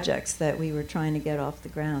 6 projects that we were trying to get off the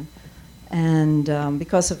ground. And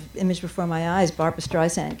because of Image Before My Eyes, Barbra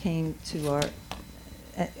Streisand came to our,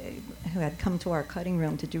 who had come to our cutting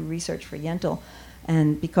room to do research for Yentl.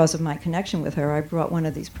 And because of my connection with her, I brought one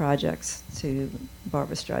of these projects to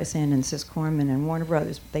Barbra Streisand and Sis Corman and Warner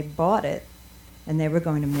Brothers. They bought it, and they were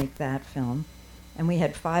going to make that film. And we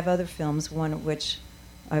had 5 other films, one of which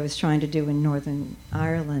I was trying to do in Northern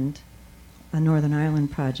Ireland, a Northern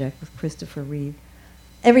Ireland project with Christopher Reeve.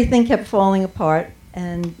 Everything kept falling apart,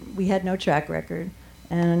 and we had no track record.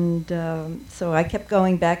 And so I kept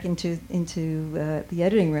going back into the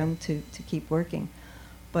editing room to keep working.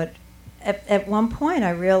 But at one point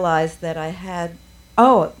I realized that I had,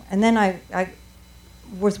 and then I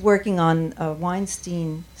was working on a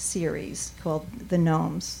Weinstein series called The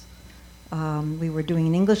Gnomes. We were doing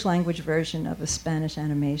an English language version of a Spanish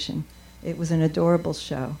animation. It was an adorable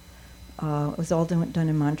show. It was all done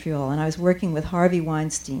in Montreal, and I was working with Harvey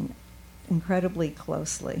Weinstein incredibly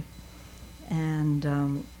closely. And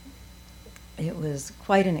it was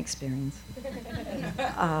quite an experience.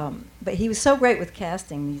 But he was so great with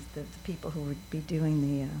casting the people who would be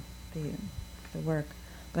doing the work.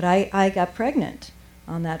 But I got pregnant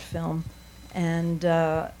on that film, and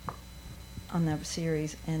on that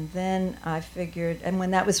series. And then I figured, and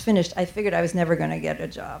when that was finished, I figured I was never going to get a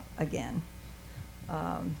job again.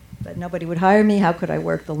 That nobody would hire me. How could I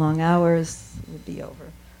work the long hours? It would be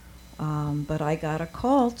over. But I got a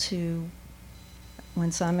call when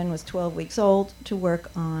Simon was 12 weeks old, to work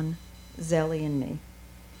on Zelly and Me.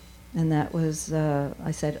 And that was,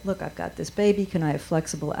 I said, look, I've got this baby. Can I have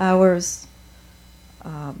flexible hours?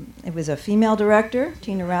 It was a female director,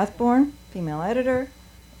 Tina Rathborn, female editor,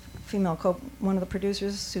 one of the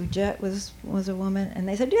producers, Sue Jett, was a woman. And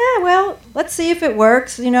they said, yeah, well, let's see if it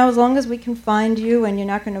works, as long as we can find you, and you're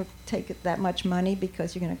not going to take that much money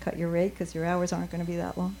because you're going to cut your rate because your hours aren't going to be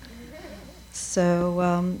that long.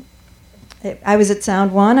 So I was at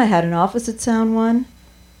Sound One. I had an office at Sound One,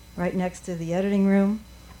 right next to the editing room,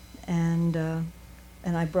 and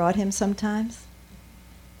I brought him sometimes.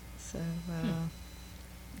 So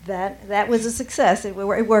that was a success. It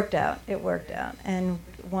worked out. It worked out. And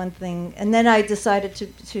one thing, and then I decided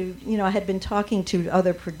to I had been talking to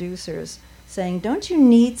other producers, saying, "Don't you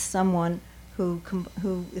need someone who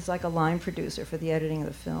is like a line producer for the editing of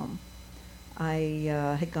the film?"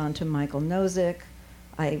 I had gone to Michael Nozick.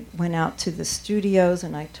 I went out to the studios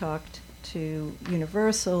and I talked to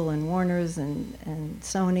Universal and Warner's and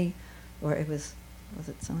Sony, or was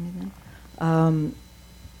it Sony then?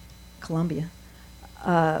 Columbia.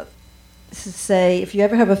 To say, if you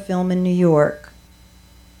ever have a film in New York,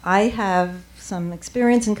 I have some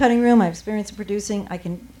experience in cutting room, I have experience in producing, I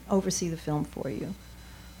can oversee the film for you.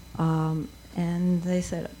 And they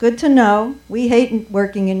said, good to know. We hate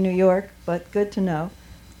working in New York, but good to know.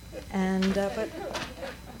 And but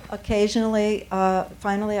occasionally,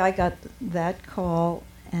 finally I got that call,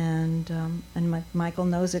 and Michael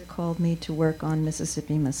Nozick called me to work on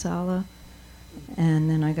Mississippi Masala. And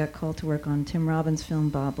then I got called to work on Tim Robbins' film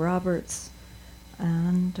Bob Roberts,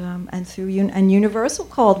 and Universal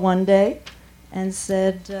called one day and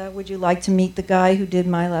said, "Would you like to meet the guy who did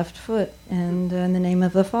My Left Foot and In the Name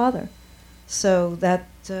of the Father?" So that.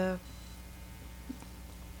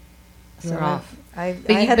 You're off. I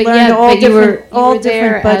But had you learned all different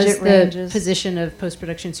there budget as ranges. the position of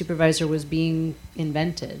post-production supervisor was being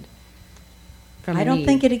invented. From I a don't need.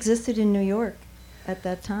 think it existed in New York at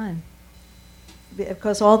that time,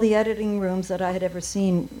 because all the editing rooms that I had ever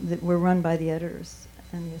seen that were run by the editors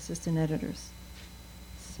and the assistant editors.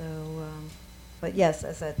 So, but yes,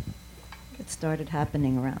 as it started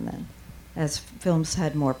happening around then. As films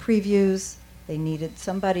had more previews, they needed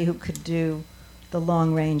somebody who could do the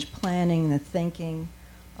long-range planning, the thinking,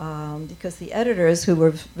 because the editors, who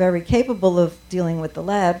were very capable of dealing with the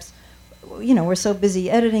labs, were so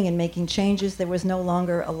busy editing and making changes, there was no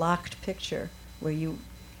longer a locked picture where you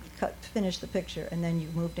finished the picture and then you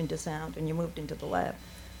moved into sound and you moved into the lab.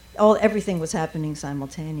 Everything was happening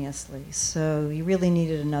simultaneously, so you really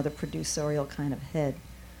needed another producerial kind of head,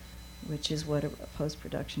 which is what a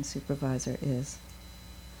post-production supervisor is.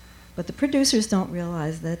 But the producers don't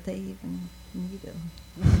realize that they even need them.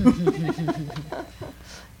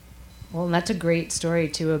 Well, and that's a great story,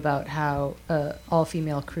 too, about how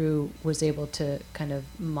all-female crew was able to kind of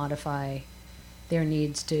modify their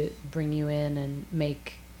needs to bring you in and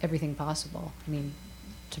make everything possible. I mean,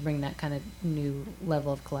 to bring that kind of new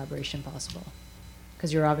level of collaboration possible.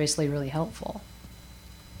 Because you're obviously really helpful.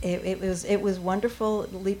 It was wonderful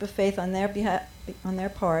leap of faith on their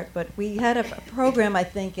part, but we had a program, I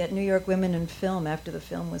think, at New York Women in Film after the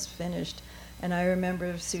film was finished, and I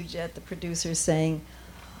remember Sujette, the producer, saying,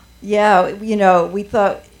 "Yeah, we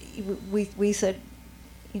thought we said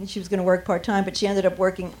she was going to work part-time, but she ended up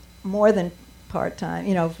working more than part-time.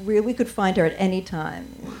 We could find her at any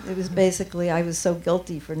time. It was basically, I was so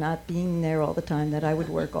guilty for not being there all the time that I would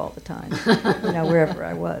work all the time, wherever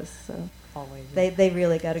I was. So Always. they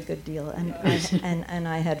really got a good deal, and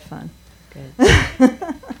I had fun." Good.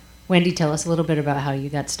 Wendy, tell us a little bit about how you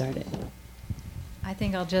got started. I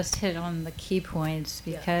think I'll just hit on the key points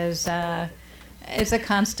because it's a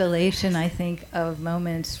constellation, I think, of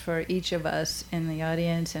moments for each of us in the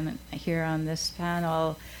audience and here on this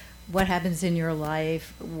panel. What happens in your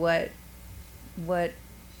life? What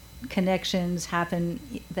connections happen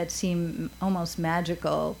that seem almost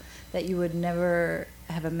magical that you would never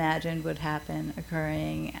have imagined would happen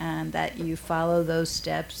occurring, and that you follow those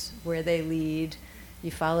steps where they lead,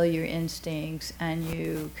 you follow your instincts, and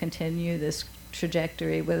you continue this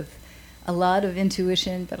trajectory with a lot of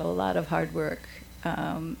intuition, but a lot of hard work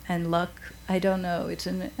and luck. I don't know. It's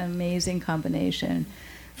an amazing combination.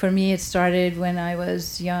 For me, it started when I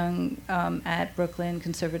was young at Brooklyn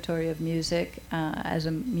Conservatory of Music as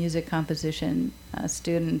a music composition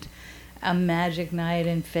student. A magic night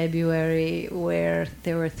in February where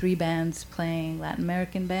there were 3 bands playing, Latin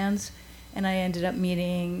American bands, and I ended up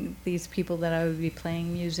meeting these people that I would be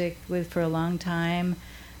playing music with for a long time,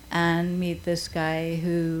 and meet this guy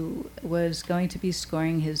who was going to be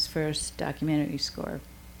scoring his first documentary score.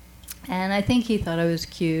 And I think he thought I was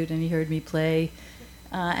cute, and he heard me play,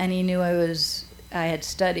 and he knew I had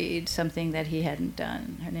studied something that he hadn't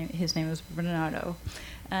done. His name was Bernardo.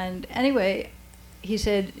 And anyway,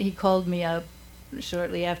 he called me up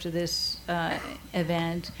shortly after this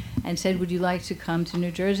event and said, "Would you like to come to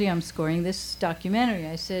New Jersey? I'm scoring this documentary."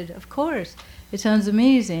 I said, "Of course. It sounds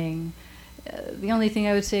amazing." The only thing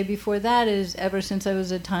I would say before that is, ever since I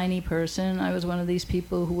was a tiny person, I was one of these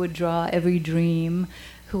people who would draw every dream,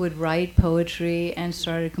 who would write poetry, and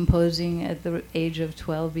started composing at the age of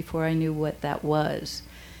 12 before I knew what that was.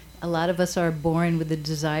 A lot of us are born with the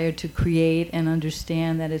desire to create and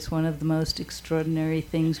understand that it's one of the most extraordinary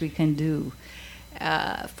things we can do.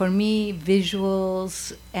 For me,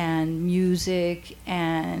 visuals and music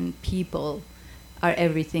and people are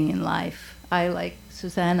everything in life. I, like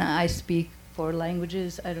Susanna, I speak 4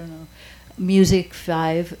 languages, I don't know, music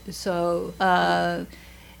 5. So a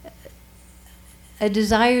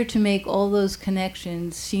desire to make all those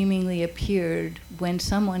connections seemingly appeared when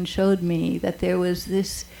someone showed me that there was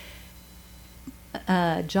this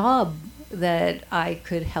job that I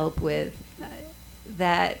could help with,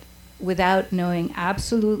 that without knowing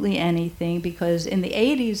absolutely anything, because in the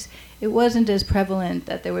 80s it wasn't as prevalent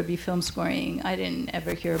that there would be film scoring. I didn't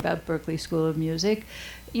ever hear about Berklee School of Music.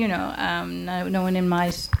 You know, no one in my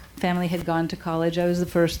family had gone to college. I was the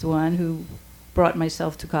first one who brought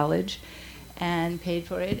myself to college and paid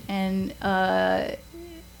for it. And that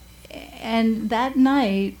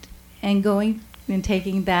night, and going and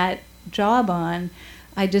taking that job on,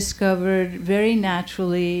 I discovered very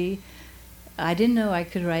naturally, I didn't know I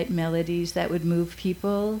could write melodies that would move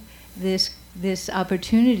people. This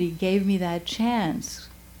opportunity gave me that chance.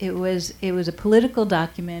 It was a political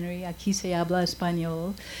documentary, Aquí se habla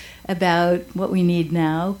español, about what we need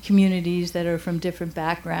now, communities that are from different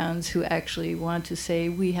backgrounds who actually want to say,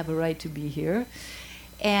 we have a right to be here.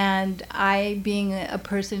 And I, being a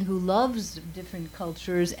person who loves different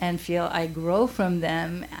cultures and feel I grow from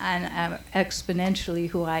them and am exponentially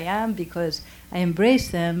who I am because I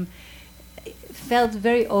embrace them, felt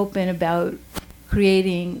very open about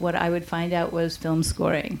creating what I would find out was film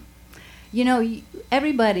scoring. You know,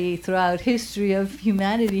 everybody throughout history of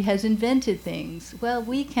humanity has invented things. Well,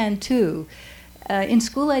 we can too. In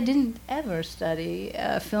school, I didn't ever study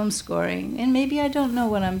film scoring, and maybe I don't know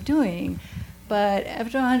what I'm doing. But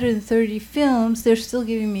after 130 films, they're still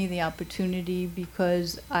giving me the opportunity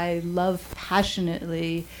because I love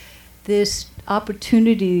passionately this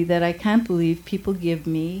opportunity that I can't believe people give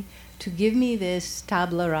me to give me this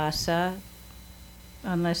tabla rasa,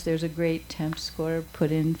 unless there's a great temp score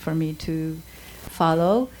put in for me to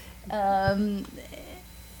follow, that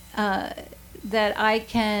I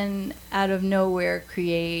can, out of nowhere,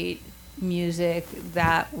 create music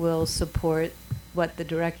that will support what the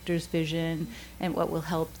director's vision and what will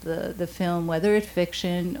help the film, whether it's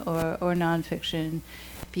fiction or nonfiction,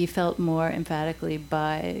 be felt more emphatically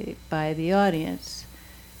by the audience.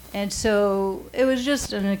 And so it was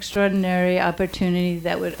just an extraordinary opportunity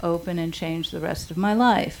that would open and change the rest of my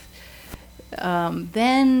life.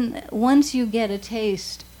 Then once you get a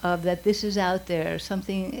taste of that this is out there,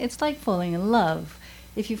 something, it's like falling in love.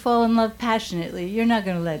 If you fall in love passionately, you're not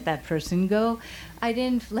going to let that person go. I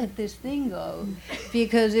didn't let this thing go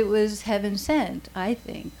because it was heaven sent, I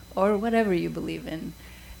think, or whatever you believe in.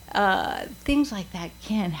 Things like that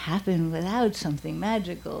can't happen without something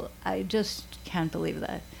magical. I just can't believe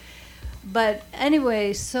that. But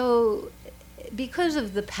anyway, so because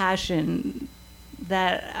of the passion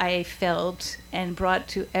that I felt and brought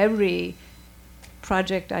to every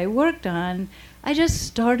project I worked on, I just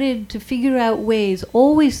started to figure out ways,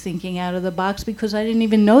 always thinking out of the box because I didn't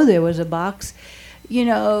even know there was a box. You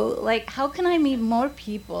know, like, how can I meet more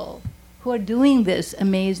people who are doing this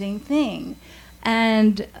amazing thing?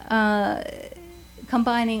 And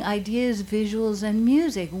combining ideas, visuals, and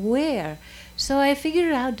music, where? So I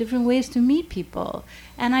figured out different ways to meet people.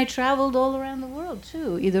 And I traveled all around the world,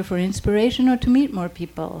 too, either for inspiration or to meet more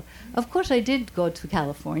people. Of course, I did go to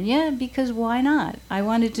California, because why not? I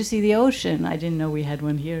wanted to see the ocean. I didn't know we had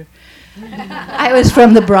one here. I was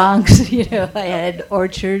from the Bronx, you know. I had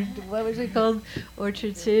Orchard, what was it called?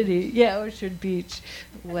 Orchard City. Yeah, Orchard Beach.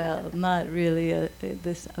 Well, not really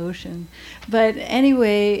this ocean. But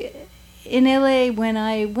anyway, in LA, when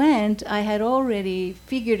I went, I had already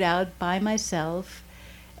figured out by myself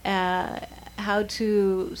how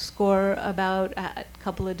to score about a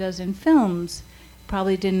couple of dozen films.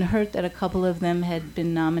 Probably didn't hurt that a couple of them had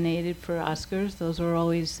been nominated for Oscars. Those are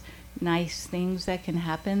always nice things that can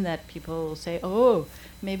happen, that people will say, oh,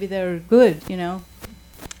 maybe they're good, you know.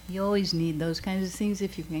 You always need those kinds of things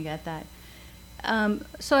if you can get that.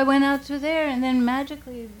 So I went out to there, and then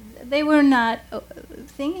magically, they were not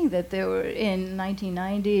thinking that they were in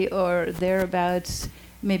 1990 or thereabouts,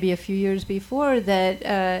 maybe a few years before,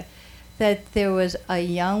 that there was a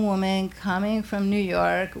young woman coming from New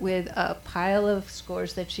York with a pile of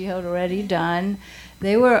scores that she had already done.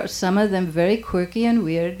 They were, some of them, very quirky and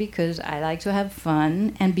weird, because I like to have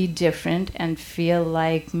fun and be different and feel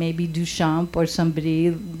like maybe Duchamp or somebody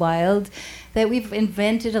wild, that we've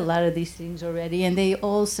invented a lot of these things already, and they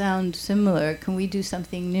all sound similar. Can we do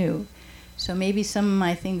something new? So maybe some of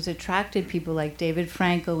my things attracted people, like David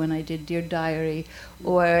Franco when I did Dear Diary,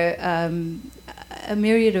 or a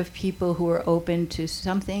myriad of people who were open to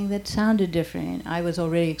something that sounded different. I was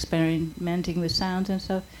already experimenting with sounds and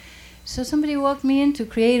stuff. So somebody walked me into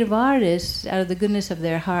creative artists out of the goodness of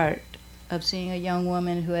their heart, of seeing a young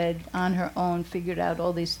woman who had on her own figured out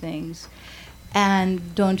all these things.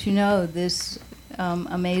 And don't you know, this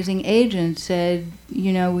amazing agent said,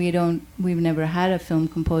 you know, we've never had a film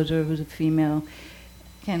composer who's a female.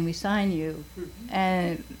 Can we sign you?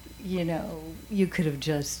 And, you know, you could have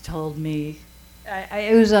just told me.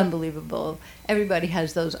 It was unbelievable. Everybody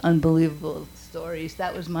has those unbelievable stories.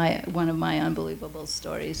 That was one of my unbelievable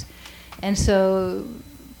stories. And so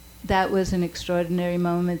that was an extraordinary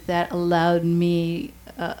moment that allowed me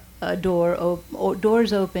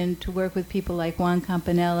doors open to work with people like Juan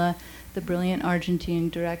Campanella, the brilliant Argentine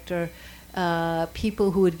director,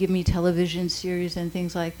 people who would give me television series and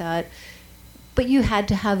things like that. But you had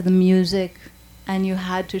to have the music, and you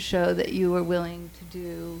had to show that you were willing to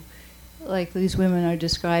do, like these women are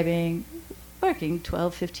describing, working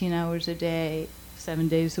 12, 15 hours a day, 7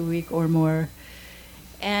 days a week or more,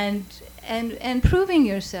 and proving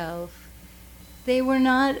yourself. They were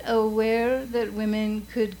not aware that women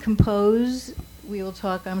could compose. We will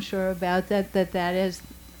talk, I'm sure, about that has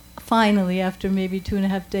finally, after maybe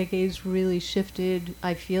 2.5 decades, really shifted.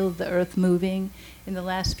 I feel the earth moving in the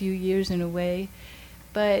last few years in a way.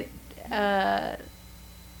 But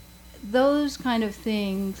those kind of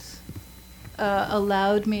things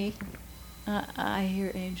allowed me. I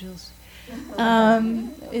hear angels.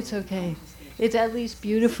 It's okay. It's at least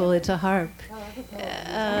beautiful. It's a harp.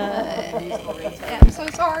 I'm so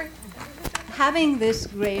sorry. Having these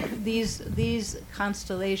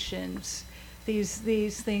constellations,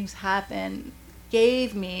 these things happen,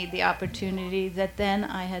 gave me the opportunity that then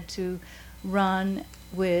I had to run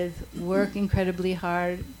with, work incredibly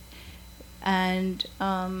hard, and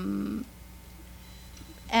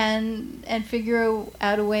figure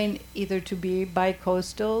out a way either to be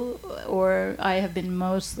bi-coastal, or I have been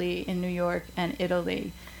mostly in New York and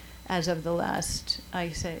Italy as of the last, I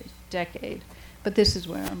say, decade. But this is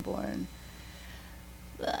where I'm born.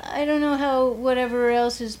 I don't know how whatever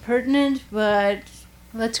else is pertinent, but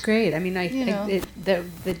That's great. I mean, You know.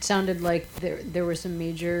 it sounded like there were some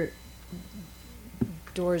major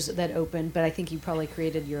doors that opened, but I think you probably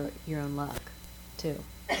created your own luck, too.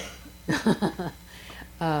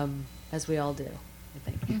 As we all do, I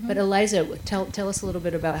think. Mhm. But Eliza, tell us a little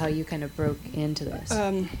bit about how you kind of broke into this.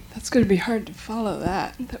 That's going to be hard to follow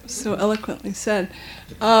that. That was so eloquently said.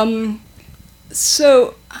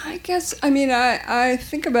 So I guess, I mean, I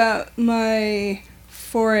think about my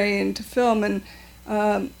foray into film, and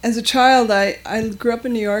as a child, I grew up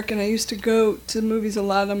in New York, and I used to go to movies a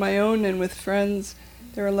lot on my own and with friends.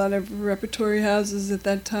 There were a lot of repertory houses at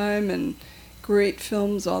that time, and great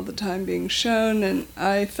films all the time being shown, and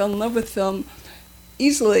I fell in love with film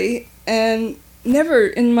easily, and never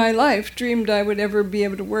in my life dreamed I would ever be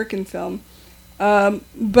able to work in film.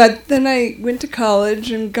 But then I went to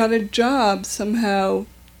college and got a job somehow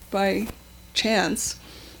by chance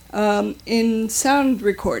in sound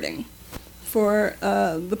recording for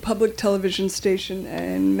the public television station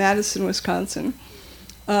in Madison, Wisconsin,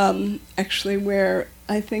 actually where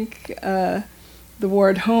I think the War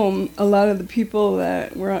at Home, a lot of the people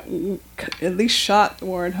that were at least shot the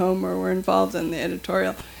War at Home or were involved in the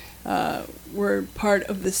editorial were part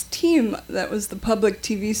of this team that was the public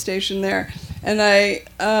TV station there. And they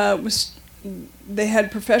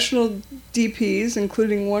had professional DPs,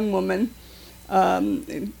 including one woman,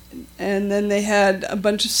 and then they had a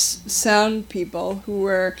bunch of sound people who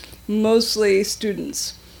were mostly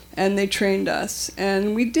students, and they trained us.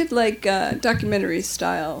 And we did like documentary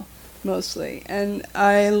style mostly. And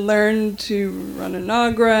I learned to run an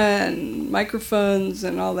Nagra and microphones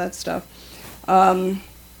and all that stuff.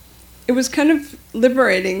 It was kind of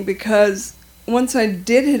liberating because once I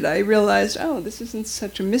did it, I realized, oh, this isn't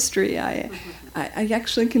such a mystery. I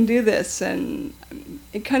actually can do this. And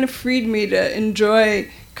it kind of freed me to enjoy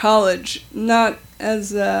college, not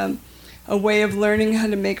as a way of learning how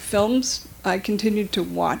to make films. I continued to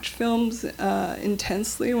watch films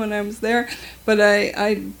intensely when I was there, but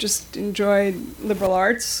I just enjoyed liberal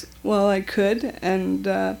arts while I could. And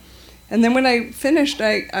then when I finished,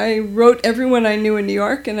 I wrote everyone I knew in New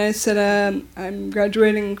York, and I said, I'm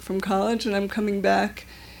graduating from college, and I'm coming back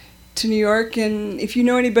to New York, and if you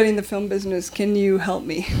know anybody in the film business, can you help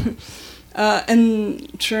me?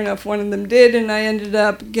 And sure enough, one of them did, and I ended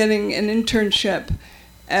up getting an internship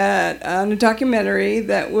on a documentary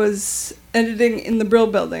that was editing in the Brill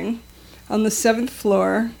Building on the 7th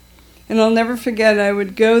floor. And I'll never forget, I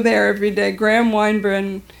would go there every day. Graham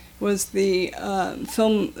Weinbrun was the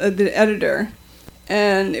the editor,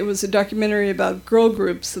 and it was a documentary about girl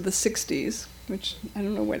groups of the 60s, which I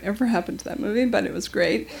don't know whatever happened to that movie, but it was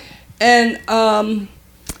great. And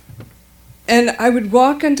I would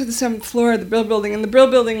walk onto the 7th floor of the Brill Building, and the Brill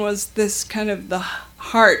Building was this kind of the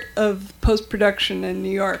heart of post-production in New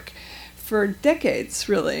York for decades,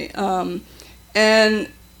 really.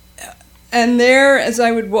 And there, as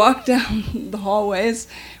I would walk down the hallways,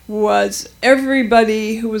 was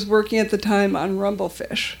everybody who was working at the time on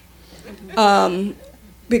Rumblefish.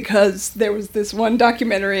 Because there was this one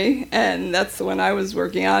documentary, and that's the one I was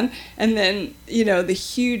working on, and then, the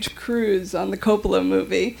huge crews on the Coppola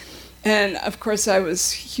movie. And, of course, I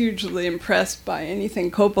was hugely impressed by anything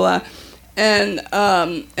Coppola.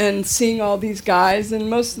 And seeing all these guys, and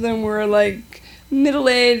most of them were, like,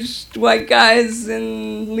 middle-aged white guys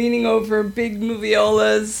and leaning over big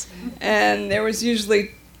moviolas. And there was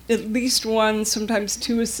usually at least one, sometimes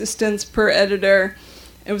two assistants per editor.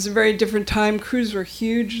 It was a very different time. Crews were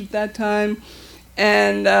huge at that time.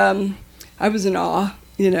 And I was in awe,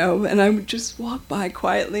 and I would just walk by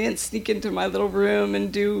quietly and sneak into my little room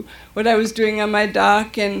and do what I was doing on my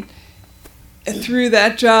dock. And through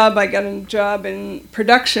that job, I got a job in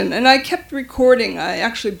production. And I kept recording. I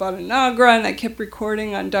actually bought an Nagra, and I kept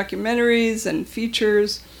recording on documentaries and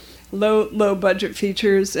features, low-budget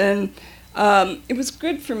features. And it was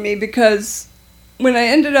good for me because when I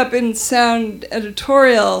ended up in sound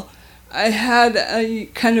editorial, I had a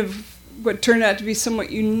kind of what turned out to be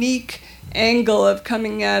somewhat unique angle of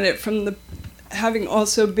coming at it from having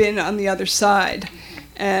also been on the other side.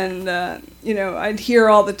 And, I'd hear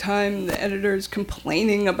all the time the editors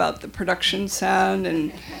complaining about the production sound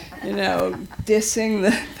and, dissing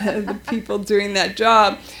the people doing that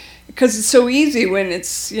job because it's so easy when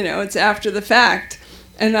it's after the fact.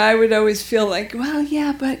 And I would always feel like, well,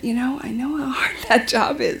 yeah, but, I know how hard that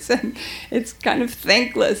job is. And it's kind of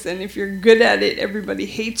thankless. And if you're good at it, everybody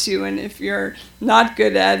hates you. And if you're not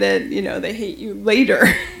good at it, they hate you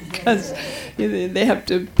later because they have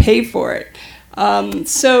to pay for it.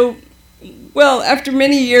 After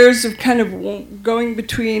many years of kind of going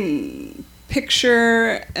between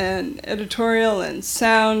picture and editorial and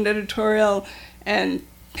sound editorial and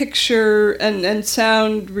picture and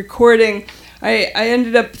sound recording, I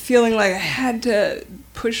ended up feeling like I had to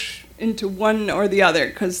push into one or the other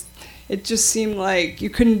because it just seemed like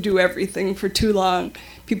you couldn't do everything for too long.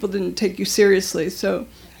 People didn't take you seriously. So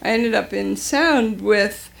I ended up in sound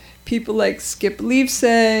with people like Skip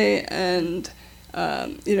Leafsay and,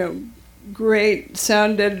 great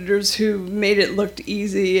sound editors who made it look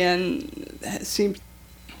easy and seemed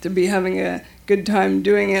to be having a good time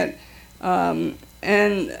doing it.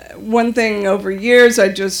 And one thing over years, I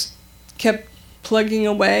just kept plugging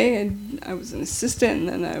away, and I was an assistant,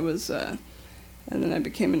 and then I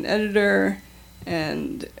became an editor,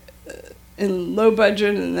 and in low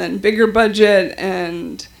budget, and then bigger budget,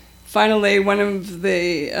 and finally one of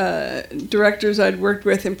the directors I'd worked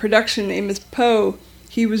with in production, Amos Poe,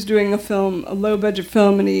 he was doing a low budget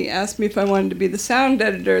film, and he asked me if I wanted to be the sound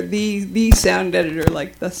editor, the sound editor,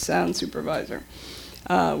 like the sound supervisor,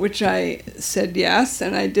 which I said yes,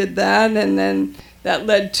 and I did that, and then that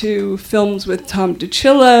led to films with Tom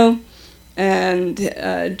DiCillo, and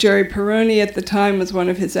Jerry Peroni at the time was one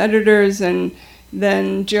of his editors, and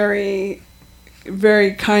then Jerry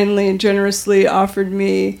very kindly and generously offered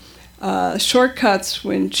me shortcuts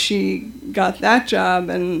when she got that job,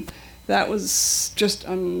 and that was just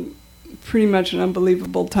pretty much an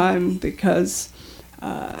unbelievable time because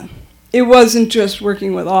it wasn't just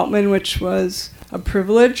working with Altman, which was a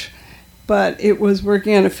privilege, but it was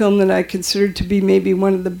working on a film that I considered to be maybe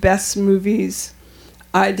one of the best movies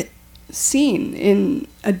I'd seen in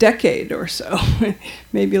a decade or so,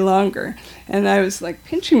 maybe longer. And I was like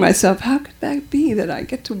pinching myself, how could that be that I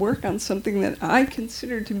get to work on something that I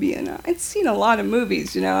consider to be, and I'd seen a lot of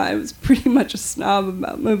movies, I was pretty much a snob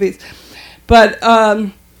about movies. But,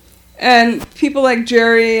 and people like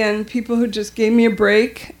Jerry and people who just gave me a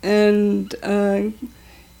break, and,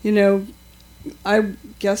 I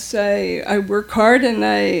guess I work hard, and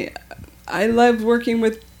I love working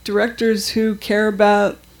with directors who care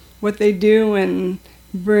about what they do and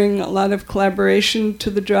bring a lot of collaboration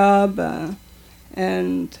to the job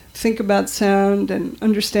and think about sound and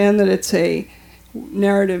understand that it's a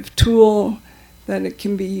narrative tool, that it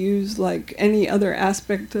can be used like any other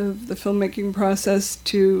aspect of the filmmaking process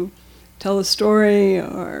to tell a story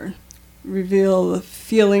or reveal the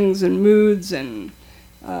feelings and moods, and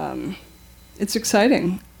it's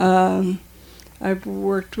exciting. I've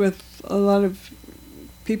worked with a lot of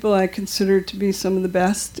people I consider to be some of the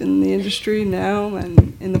best in the industry now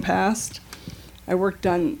and in the past. I worked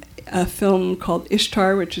on a film called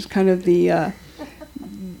Ishtar, which is kind of the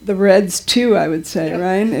the Reds too, I would say,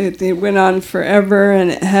 right? It went on forever,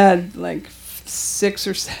 and it had like 6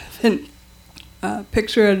 or 7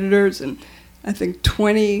 picture editors and I think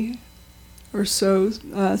 20 or so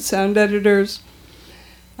sound editors.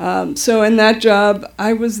 So in that job,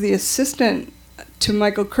 I was the assistant to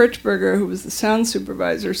Michael Kirchberger, who was the sound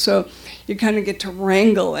supervisor. So you kind of get to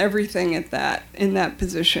wrangle everything in that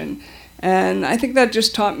position. And I think that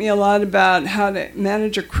just taught me a lot about how to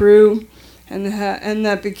manage a crew, and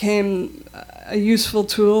that became a useful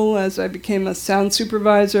tool as I became a sound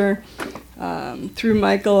supervisor. Through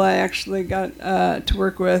Michael, I actually got to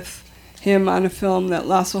work with him on a film that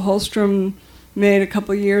Lasse Hallström made a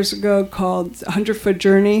couple years ago called 100-Foot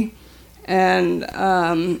Journey. And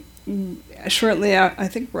shortly, I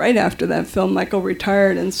think right after that film, Michael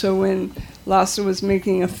retired. And so when Lasse was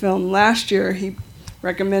making a film last year, he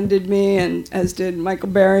recommended me, and as did Michael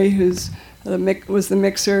Barry, who's was the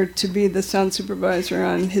mixer, to be the sound supervisor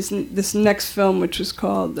on this next film, which was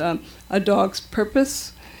called A Dog's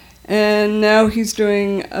Purpose. And now he's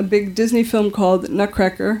doing a big Disney film called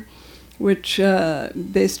Nutcracker, which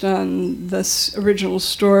based on this original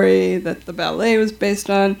story that the ballet was based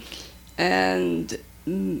on, and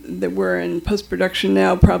that we're in post-production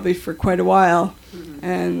now probably for quite a while. Mm-hmm.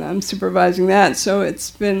 And I'm supervising that. So it's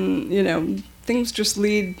been, things just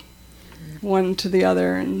lead one to the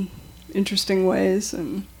other in interesting ways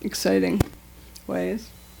and exciting ways.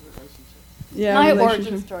 Yeah, my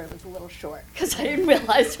origin story was a little short because I didn't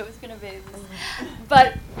realize it was going to be this.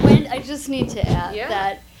 But I just need to add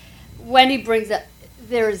that Wendy brings up,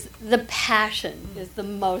 there's the passion is the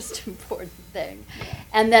most important thing.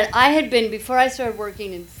 And that I had been, before I started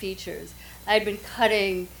working in features, I had been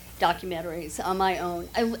cutting documentaries on my own.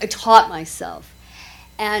 I taught myself.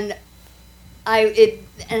 And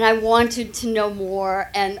I wanted to know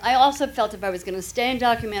more, and I also felt if I was going to stay in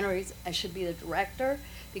documentaries, I should be the director,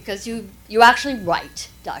 because you actually write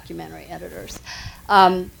documentary editors.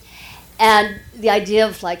 And the idea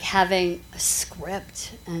of like having a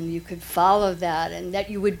script, and you could follow that, and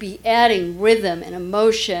that you would be adding rhythm and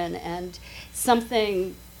emotion and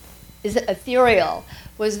something is ethereal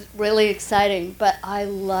was really exciting, but I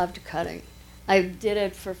loved cutting. I did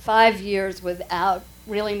it for 5 years without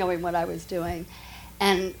really knowing what I was doing,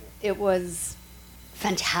 and it was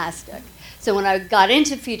fantastic. So when I got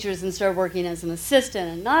into features and started working as an assistant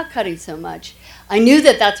and not cutting so much, I knew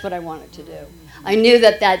that that's what I wanted to do. I knew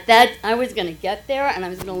that I was going to get there, and I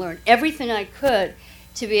was going to learn everything I could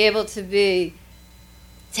to be able to be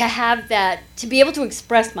able to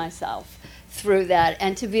express myself through that,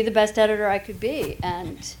 and to be the best editor I could be.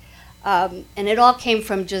 And it all came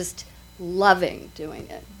from just loving doing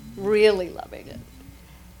it, really loving it.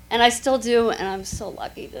 And I still do, and I'm so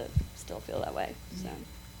lucky to still feel that way. So.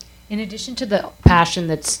 In addition to the passion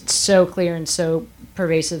that's so clear and so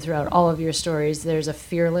pervasive throughout all of your stories, there's a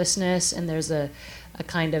fearlessness and there's a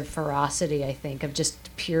kind of ferocity, I think, of just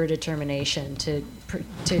pure determination to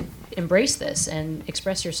embrace this and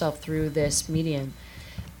express yourself through this medium.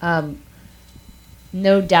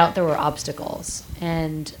 No doubt there were obstacles,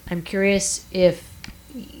 and I'm curious if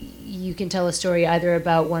you can tell a story either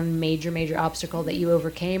about one major obstacle that you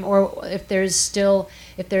overcame, or if there's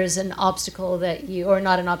an obstacle that you, or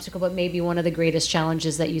not an obstacle, but maybe one of the greatest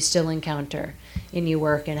challenges that you still encounter in your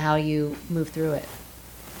work and how you move through it.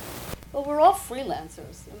 Well, we're all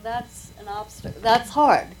freelancers, and that's an obstacle. That's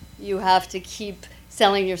hard. You have to keep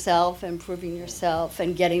selling yourself, improving yourself,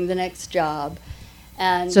 and getting the next job.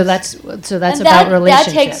 And so that's about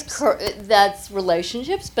relationships. That's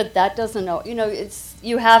relationships, but that doesn't know.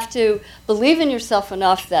 You have to believe in yourself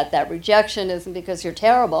enough that rejection isn't because you're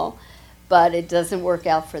terrible, but it doesn't work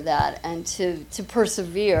out for that, and to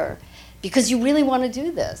persevere, because you really want to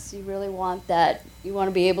do this. You really want that. You want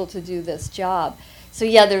to be able to do this job. So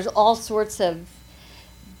yeah, there's all sorts of,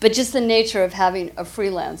 but just the nature of having a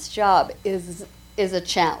freelance job is a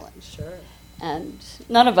challenge. Sure. And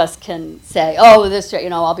none of us can say, oh,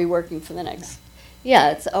 I'll be working for the next.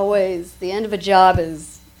 Yeah, it's always, the end of a job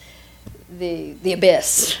is the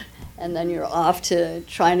abyss, and then you're off to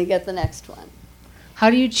trying to get the next one.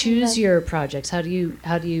 How do you choose your projects? How do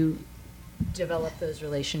you develop those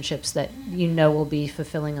relationships that will be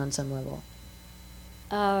fulfilling on some level?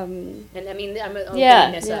 And I mean, I'm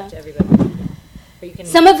opening this up to everybody.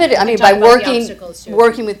 Some of it, by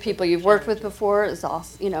working with people you've worked with before is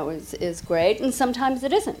awesome, is great, and sometimes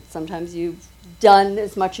it isn't. Sometimes you've done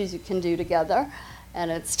as much as you can do together,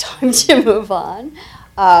 and it's time to move on.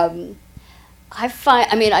 I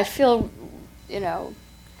feel,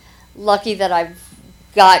 lucky that I've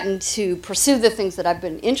gotten to pursue the things that I've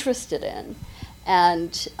been interested in,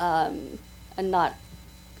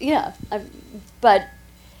 but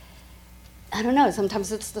I don't know,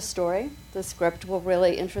 sometimes it's the story. The script will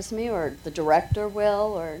really interest me, or the director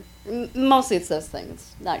will, or mostly it's those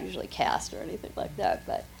things, not usually cast or anything like that.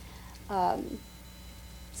 But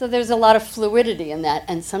so there's a lot of fluidity in that,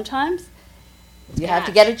 and sometimes you have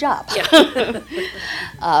to get a job.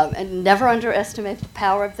 And never underestimate the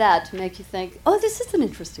power of that to make you think, oh, this is an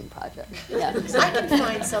interesting project. Yeah, I can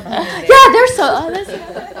find something in there. yeah, there's so.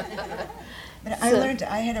 But I learned,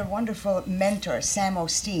 I had a wonderful mentor. Sam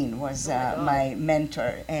Osteen was my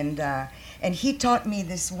mentor, and he taught me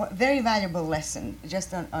this very valuable lesson.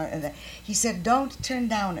 Just he said, don't turn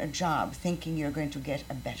down a job thinking you're going to get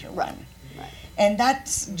a better one. Right. And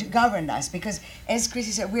that's governed us, because as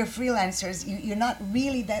Chrissy said, we're freelancers. You're not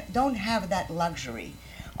really don't have that luxury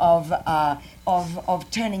of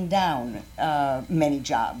turning down many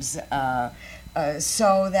jobs.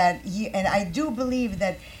 So that and I do believe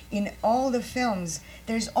that in all the films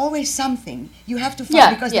there's always something you have to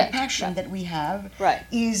find, because the passion that we have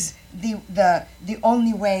is the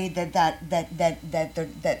only way that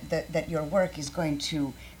your work is going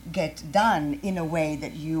to get done in a way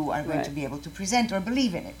that you are going to be able to present or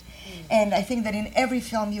believe in it. And I think that in every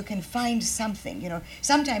film you can find something.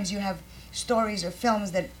 Sometimes you have stories or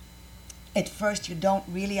films that at first you don't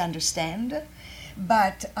really understand,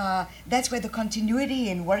 but that's where the continuity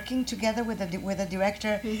in working together with a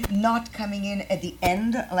director, not coming in at the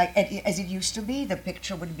end like as it used to be. The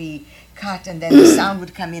picture would be cut and then the sound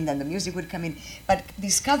would come in, then the music would come in. But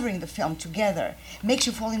discovering the film together makes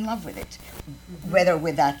you fall in love with it. Whether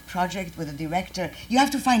with that project, with a director, you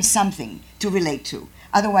have to find something to relate to.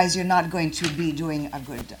 Otherwise, you're not going to be doing a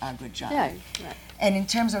good job. Yeah, And in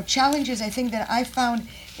terms of challenges, I think that I found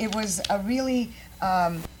it was a really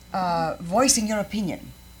voicing your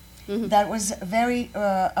opinion. That was very,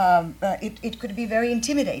 it could be very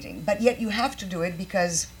intimidating, but yet you have to do it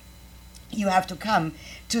because you have to come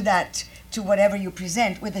to whatever you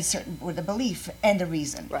present with a belief and a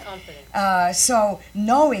reason. Confidence. So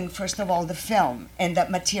knowing, first of all, the film and that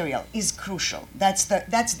material is crucial. That's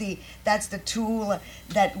the tool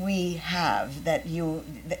that we have.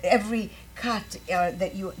 Every cut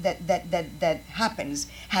that happens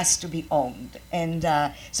has to be owned, and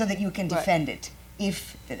so that you can defend it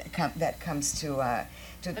if that comes to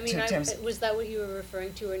terms. Was that what you were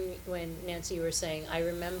referring to when Nancy, you were saying, I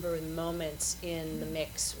remember moments in the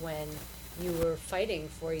mix when you were fighting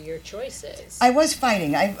for your choices? I was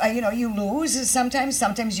fighting. You lose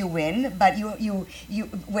sometimes you win, but you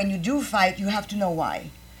when you do fight, you have to know why.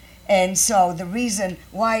 And so the reason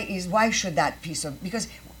why should that piece of, because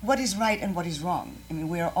what is right and what is wrong? I mean,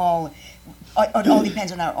 it all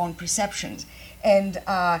depends on our own perceptions. And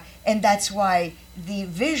that's why the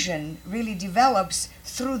vision really develops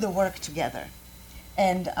through the work together,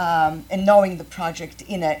 and knowing the project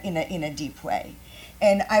in a deep way.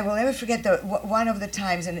 And I will never forget one of the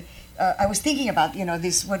times, and I was thinking about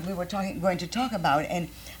this, what we were going to talk about, and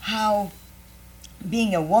how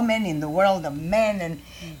being a woman in the world of men,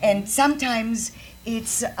 and sometimes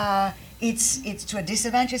it's to a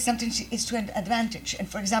disadvantage, sometimes it's to an advantage. And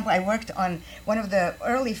for example, I worked on one of the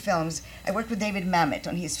early films. I worked with David Mamet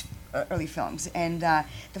on his early films, and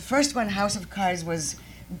the first one, House of Cards, was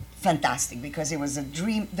fantastic because it was a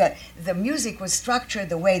dream. The music was structured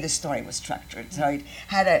the way the story was structured. So it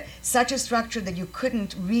had such a structure that you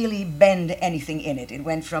couldn't really bend anything in it. It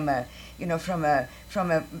went from a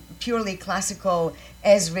purely classical,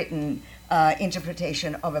 as written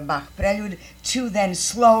interpretation of a Bach prelude to then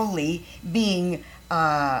slowly being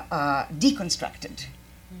deconstructed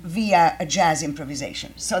via a jazz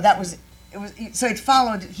improvisation. So it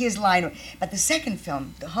followed his line. But the second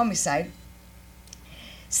film, The Homicide,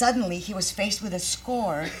 suddenly he was faced with a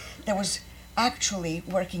score that was actually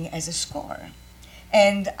working as a score.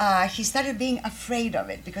 And he started being afraid of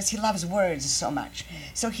it because he loves words so much.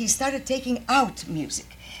 So he started taking out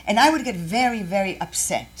music. And I would get very, very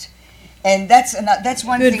upset. And that's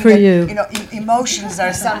one Good thing for that, you. Emotions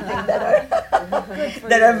are something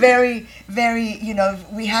that are very, very,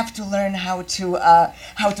 we have to learn how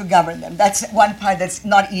to govern them. That's one part that's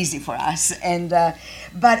not easy for us. And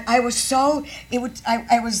but I was it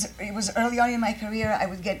was early on in my career. I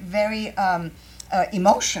would get very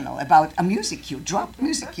emotional about a music cue, drop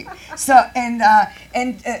music cue. So and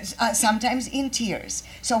sometimes in tears.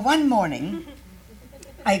 So one morning,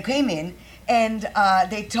 I came in. And I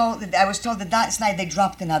was told that night they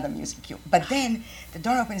dropped another music cue. But then the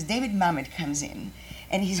door opens, David Mamet comes in,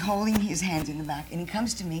 and he's holding his hands in the back, and he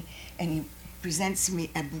comes to me, and presents me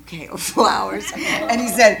a bouquet of flowers. And he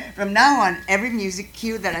said, from now on, every music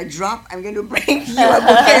cue that I drop, I'm going to bring you a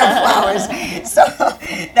bouquet of flowers. So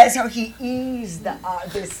that's how he eased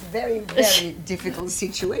this very, very difficult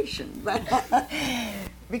situation. But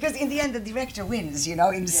because in the end, the director wins, you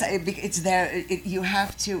know. It's there. You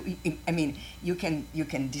have to. I mean, you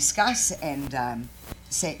can discuss and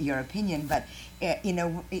say your opinion, but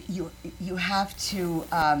you have to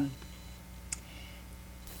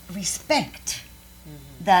respect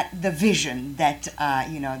that the vision that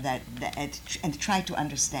and try to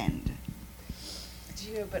understand.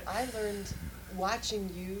 But I learned watching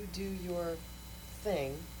you do your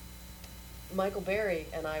thing. Michael Berry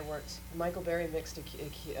and I worked. Michael Berry mixed a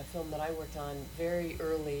film that I worked on very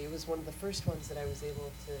early. It was one of the first ones that I was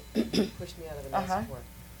able to push me out of the mess for.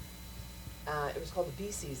 It was called The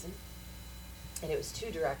Bee Season, and it was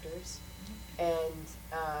 2 directors, and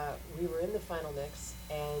we were in the final mix,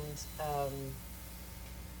 and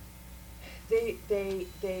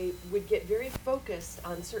they would get very focused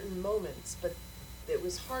on certain moments, but it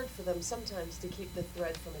was hard for them sometimes to keep the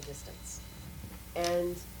thread from a distance.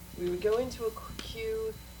 And we would go into a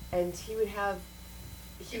cue, and he would have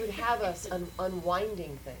us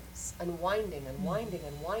unwinding things, unwinding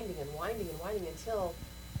until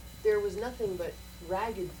there was nothing but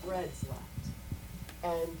ragged threads left.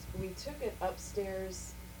 And we took it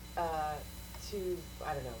upstairs to,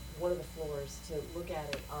 I don't know, one of the floors to look at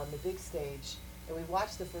it on the big stage, and we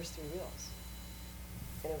watched the first 3 reels.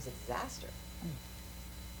 And it was a disaster.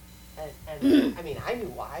 And I mean, I knew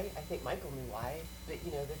why. I think Michael knew why. But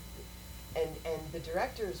and the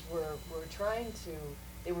directors were trying to.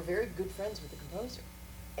 They were very good friends with the composer,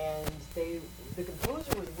 and the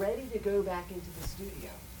composer was ready to go back into the studio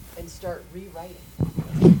and start rewriting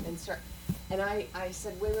And I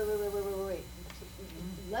said, wait.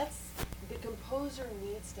 The composer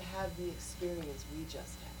needs to have the experience we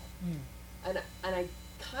just had. And I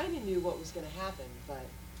kind of knew what was going to happen, but.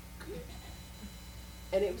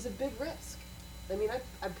 And it was a big risk. I mean,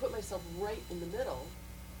 I put myself right in the middle,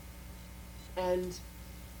 and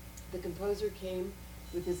the composer came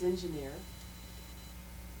with his engineer,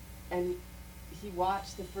 and he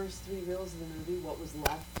watched the first 3 reels of the movie, what was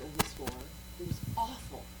left of the score. It was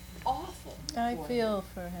awful. I feel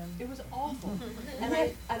for him. It was awful. and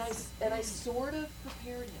I sort of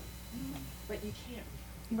prepared him, but you can't.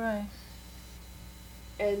 Right.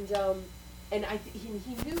 And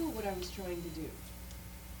he knew what I was trying to do.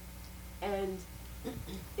 And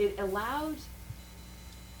it allowed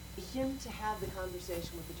him to have the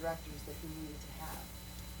conversation with the directors that he needed to have.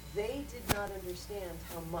 They did not understand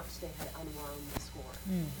how much they had unwound the score.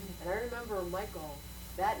 And I remember Michael,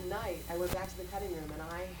 that night, I went back to the cutting room, and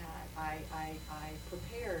I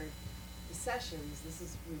prepared the sessions.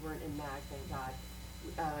 We weren't in MAG, thank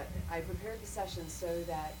God. I prepared the sessions so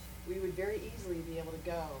that we would very easily be able to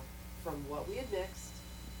go from what we had mixed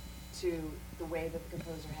to the way that the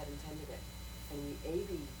composer had intended it. And we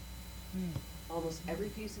A-B almost every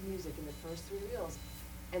piece of music in the first 3 reels.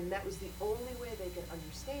 And that was the only way they could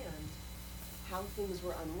understand how things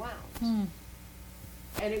were unwound.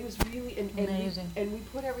 And it was really amazing. And we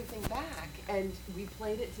put everything back, and we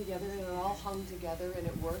played it together, and it all hung together, and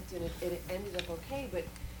it worked, and it ended up okay. But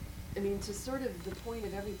I mean, to sort of the point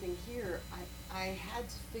of everything here, I had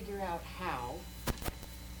to figure out how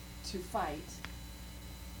to fight,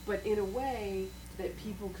 but in a way that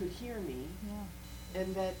people could hear me,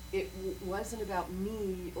 and that it wasn't about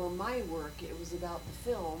me or my work, it was about the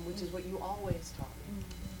film, which is what you always taught me.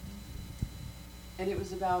 And it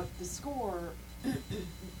was about the score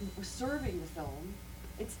serving the film.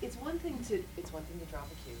 It's one thing to drop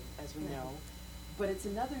a cue, as we know, but it's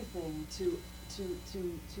another thing to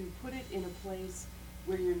put it in a place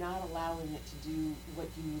where you're not allowing it to do what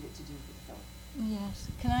you need it to do for the film. Yes.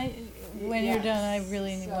 Can I, when you're done, I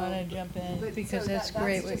really want to jump in, because that's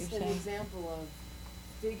great what you're saying. That's just an example of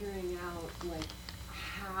figuring out, like,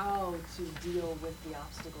 how to deal with the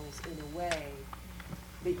obstacles in a way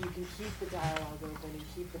that you can keep the dialogue open and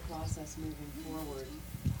keep the process moving forward.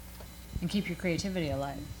 And keep your creativity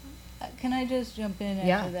alive. Can I just jump in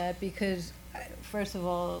after that? Because, first of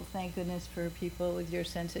all, thank goodness for people with your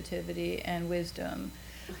sensitivity and wisdom.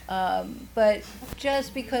 But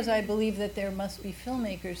just because I believe that there must be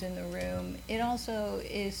filmmakers in the room, it also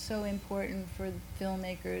is so important for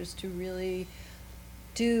filmmakers to really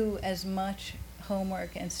do as much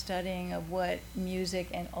homework and studying of what music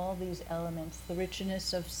and all these elements, the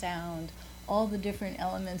richness of sound, all the different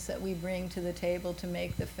elements that we bring to the table to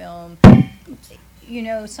make the film. You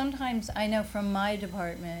know, sometimes I know from my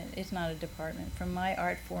department, it's not a department, from my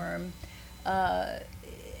art form,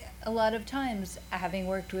 a lot of times, having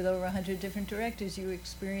worked with over 100 different directors, you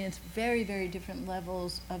experience very, very different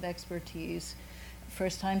levels of expertise.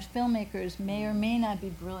 First-time filmmakers may or may not be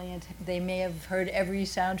brilliant. They may have heard every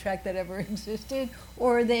soundtrack that ever existed,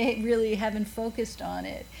 or they really haven't focused on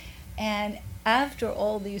it. And after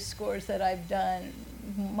all these scores that I've done,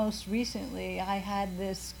 most recently, I had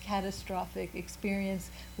this catastrophic experience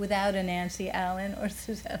without a Nancy Allen or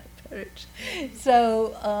Susanna Perch.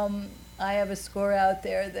 So I have a score out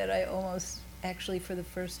there that I almost, actually for the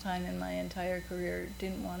first time in my entire career,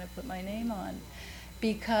 didn't want to put my name on.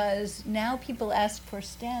 Because now people ask for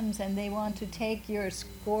stems and they want to take your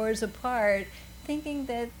scores apart thinking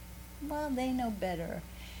that, well, they know better.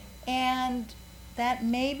 And that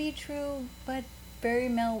may be true, but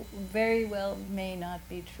very well may not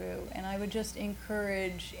be true. And I would just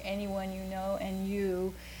encourage anyone you know and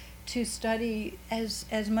you to study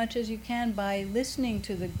as much as you can by listening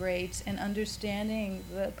to the greats and understanding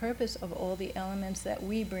the purpose of all the elements that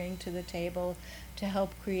we bring to the table to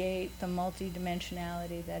help create the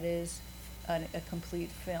multidimensionality that is a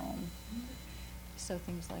complete film. So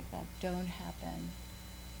things like that don't happen.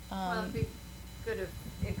 Well, it'd be good if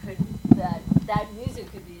it could, that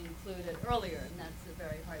music could be included earlier, and that's a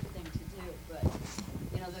very hard thing to do, but,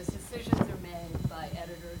 you know, those decisions are made by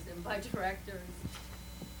editors and by directors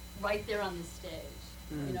right there on the stage,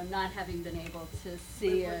 you know, not having been able to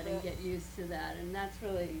see it and get used to that, and that's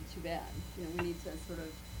really too bad. You know, we need to sort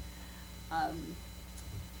of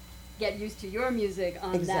get used to your music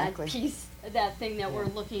on Exactly. that piece, that thing that we're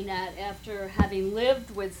looking at after having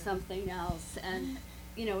lived with something else, and,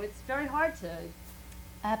 you know, it's very hard to,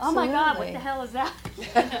 oh my God, what the hell is that?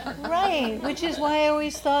 Right, which is why I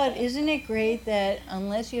always thought, isn't it great that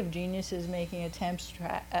unless you have geniuses making a temps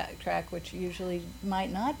track, which usually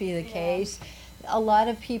might not be the case, a lot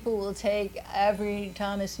of people will take every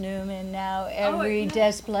Thomas Newman now, every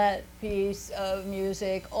Desplat piece of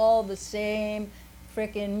music, all the same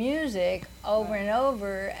frickin' music over and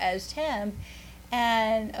over as temp,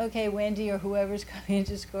 and okay, Wendy or whoever's coming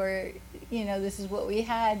to score, you know, this is what we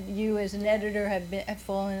had. You as an editor have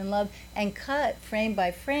fallen in love and cut frame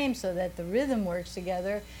by frame so that the rhythm works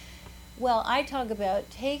together. Well, I talk about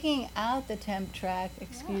taking out the temp track,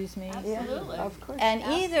 excuse me, Absolutely. Of course. and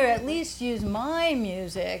either at least use my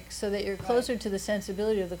music so that you're closer to the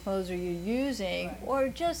sensibility of the closer you're using, or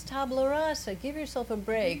just tabula rasa. Give yourself a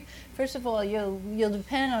break. First of all, you'll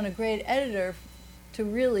depend on a great editor to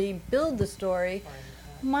really build the story.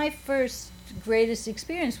 My first greatest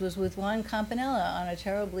experience was with Juan Campanella on a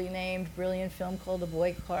terribly named, brilliant film called The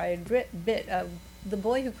Boy Who Cried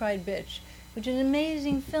Bitch, which is an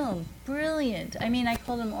amazing film, brilliant. I mean, I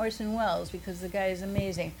called him Orson Welles because the guy is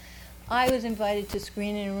amazing. I was invited to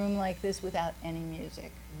screen in a room like this without any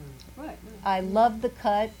music. Right. I loved the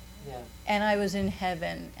cut, Yeah. and I was in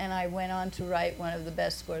heaven, and I went on to write one of the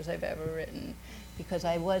best scores I've ever written because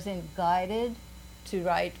I wasn't guided to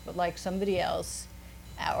write like somebody else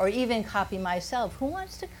or even copy myself. Who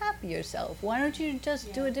wants to copy yourself? Why don't you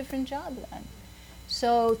just do a different job then?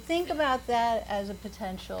 So think about that as a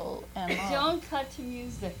potential MO. Don't cut to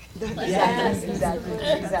music. Yes, exactly.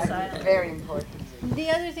 Very important.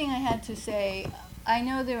 The other thing I had to say, I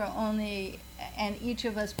know there are only, and each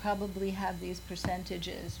of us probably have these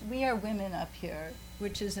percentages. We are women up here,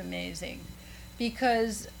 which is amazing.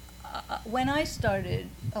 Because when I started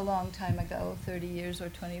a long time ago, 30 years or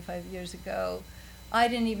 25 years ago, I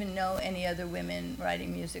didn't even know any other women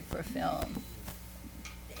writing music for film.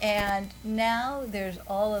 And now there's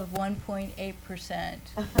all of 1.8%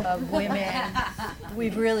 of women.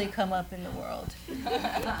 We've really come up in the world.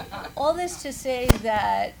 All this to say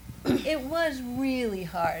that it was really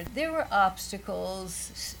hard. There were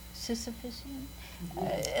obstacles, Sisyphusian?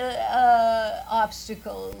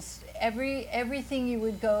 Obstacles. Everything you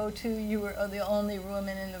would go to, you were the only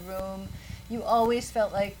woman in the room. You always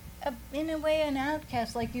felt like, in a way, an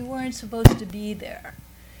outcast, like you weren't supposed to be there.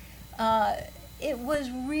 It was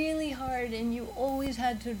really hard, and you always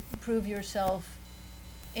had to prove yourself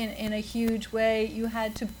in a huge way. You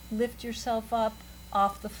had to lift yourself up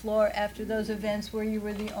off the floor after those events where you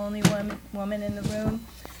were the only woman in the room.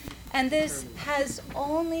 And this has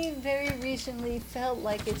only very recently felt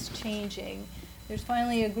like it's changing. There's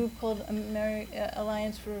finally a group called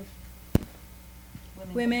Alliance for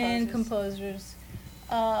Women Composers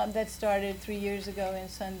that started 3 years ago in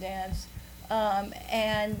Sundance.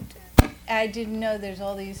 And I didn't know there's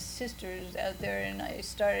all these sisters out there, and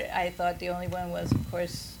I thought the only one was, of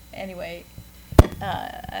course, anyway,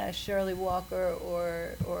 Shirley Walker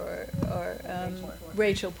or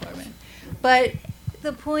Rachel Portman. But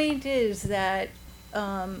the point is that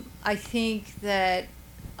I think that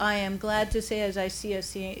I am glad to say, as I see a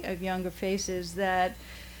sea of younger faces, that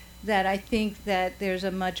I think that there's a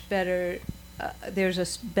much better,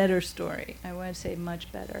 better story. I want to say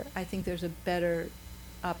much better. I think there's a better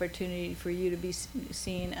opportunity for you to be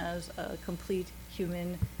seen as a complete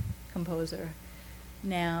human composer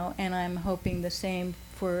now, and I'm hoping the same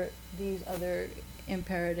for these other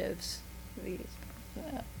imperatives, these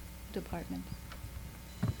departments.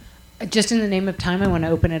 Just in the name of time, I want to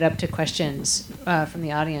open it up to questions from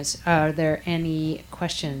the audience. Are there any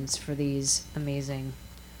questions for these amazing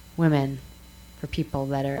women, for people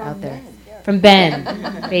that are out there? From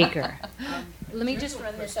Ben Baker. Let me just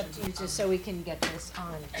run this up to you just so we can get this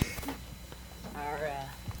on our.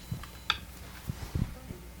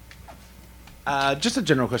 Just a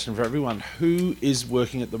general question for everyone. Who is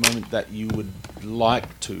working at the moment that you would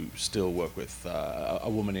like to still work with? A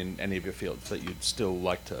woman in any of your fields that you'd still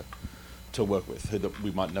like to work with, who that we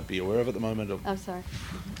might not be aware of at the moment? Or I'm sorry.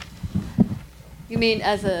 You mean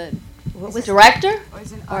as a director?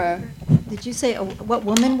 Or Did you say what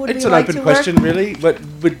woman would it's we an like open to question, work? really. But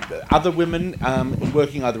would other women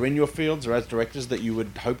working either in your fields or as directors that you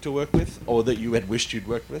would hope to work with, or that you had wished you'd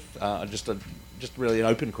worked with? Just really an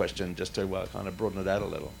open question, just to kind of broaden it out a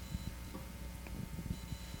little.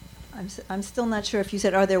 I'm still not sure if you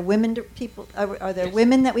said, are there women people? Are there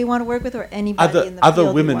women that we want to work with, or anybody in the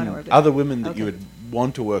field we want to work with? Other women that Okay. you would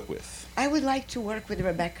want to work with. I would like to work with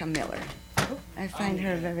Rebecca Miller. I find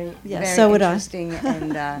her very, Yes, very so would I. interesting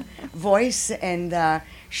and voice, and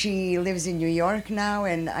she lives in New York now,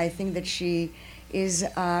 and I think that she is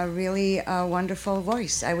really a wonderful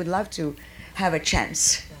voice. I would love to have a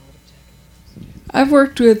chance. I've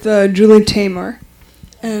worked with Julie Taymor,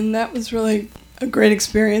 and that was really a great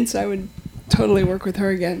experience. I would totally work with her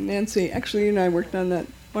again. Nancy, actually, you and I worked on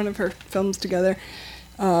one of her films together.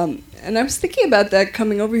 And I was thinking about that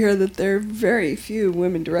coming over here, that there are very few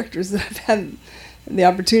women directors that I've had the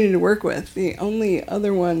opportunity to work with. The only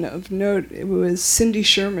other one of note, it was Cindy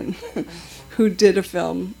Sherman, who did a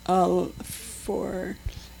film for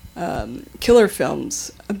Killer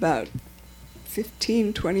Films about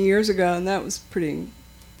 15, 20 years ago, and that was pretty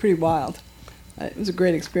wild. It was a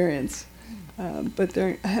great experience. But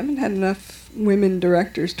I haven't had enough women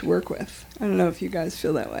directors to work with. I don't know if you guys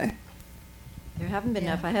feel that way. There haven't been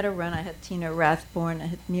enough. I had a run. I had Tina Rathborn. I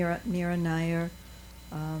had Mira Nair,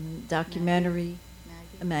 documentary,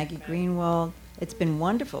 Maggie Greenwald. It's been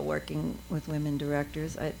wonderful working with women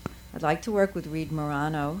directors. I'd like to work with Reed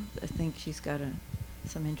Morano. I think she's got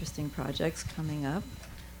some interesting projects coming up.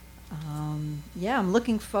 Yeah, I'm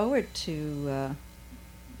looking forward to.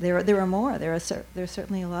 There are more. There's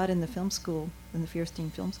certainly a lot in the film school, in the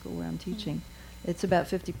Fierstein Film School where I'm teaching. It's about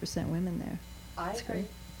 50% women there. That's great.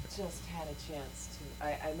 Just had a chance to.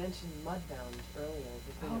 I mentioned Mudbound earlier.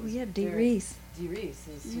 Oh yeah, Dee Reese. Dee Reese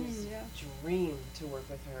is his dream to work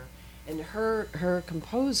with her, and her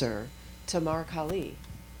composer Tamar Kali,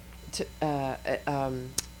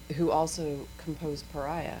 who also composed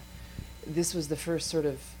Pariah. This was the first sort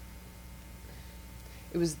of.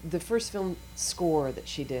 It was the first film score that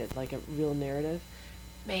she did, like a real narrative.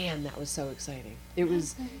 Man, that was so exciting. It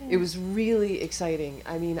was really exciting.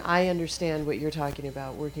 I mean, I understand what you're talking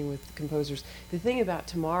about, working with composers. The thing about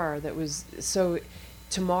Tamar that was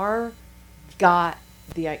Tamar got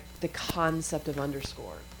the concept of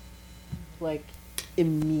underscore, like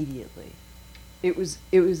immediately. It was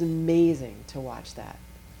amazing to watch that.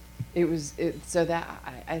 I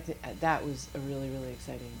think that was a really, really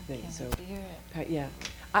exciting thing. Yeah.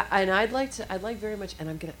 I'd like very much, and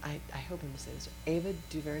I hope I'm gonna say this, Ava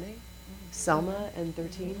DuVernay, Selma and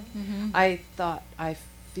 13. Mm-hmm. I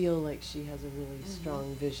feel like she has a really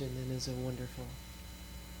strong vision and is a wonderful,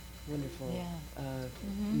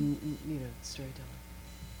 storyteller.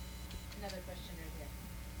 Another question right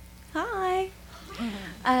Hi.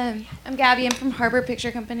 I'm Gabby. I'm from Harbor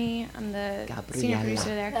Picture Company. I'm the senior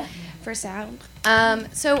producer there for sound.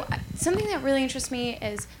 So something that really interests me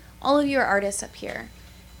is all of you are artists up here,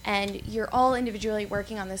 and you're all individually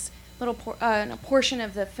working on this little a portion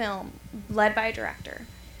of the film led by a director.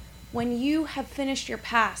 When you have finished your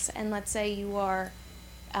pass, and let's say you are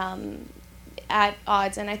at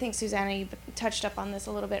odds, and I think Susanna, you touched up on this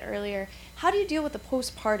a little bit earlier, how do you deal with the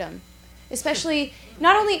postpartum? Especially,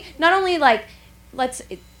 not only like, let's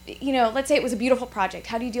say it was a beautiful project.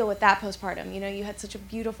 How do you deal with that postpartum? You had such a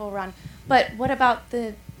beautiful run. But what about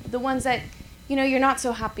the ones that, you're not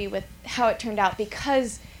so happy with how it turned out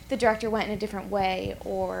because the director went in a different way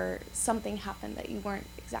or something happened that you weren't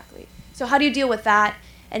exactly. So how do you deal with that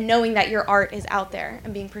and knowing that your art is out there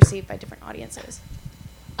and being perceived by different audiences?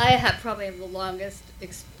 I have probably the longest,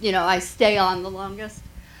 I stay on the longest.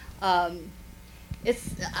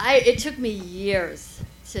 It took me years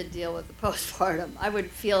to deal with the postpartum. I would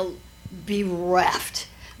feel bereft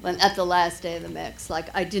at the last day of the mix. Like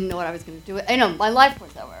I didn't know what I was going to do. I know my life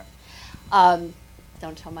was over.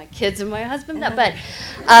 Don't tell my kids and my husband that, but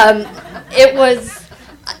it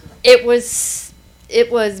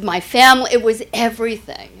was my family. It was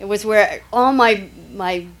everything. It was where all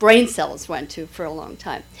my brain cells went to for a long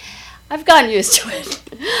time. I've gotten used to it.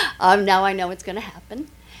 Now I know it's going to happen,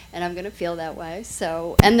 and I'm going to feel that way.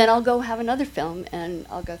 So, and then I'll go have another film, and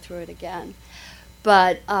I'll go through it again.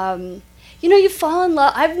 But you fall in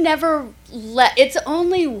love. I've never it's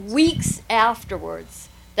only weeks afterwards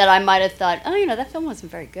that I might have thought, that film wasn't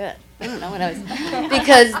very good. I don't know what I was,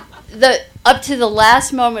 because up to the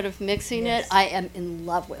last moment of mixing it, I am in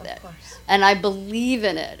love with it, and I believe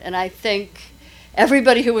in it, and I think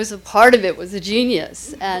everybody who was a part of it was a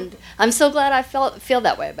genius, and I'm so glad I feel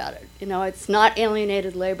that way about it. It's not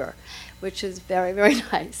alienated labor, which is very, very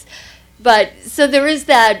nice. But so there is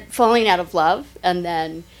that falling out of love, and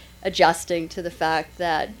then adjusting to the fact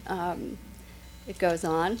that it goes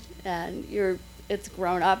on, and it's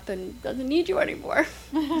grown up and doesn't need you anymore.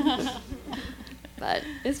 But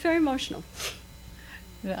it's very emotional.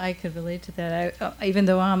 I could relate to that. Even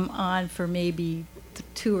though I'm on for maybe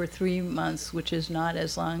 2 or 3 months, which is not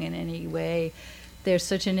as long in any way, there's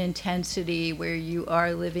such an intensity where you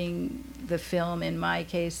are living the film. In my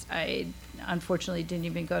case, I unfortunately didn't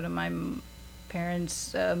even go to my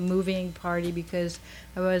parents' moving party because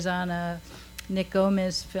I was on a Nick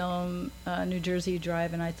Gomez film, New Jersey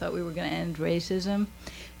Drive, and I thought we were going to end racism.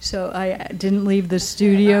 So I didn't leave the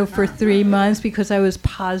studio for 3 months because I was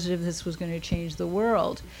positive this was going to change the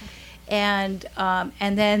world. And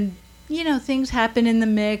then, things happen in the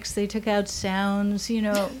mix. They took out sounds,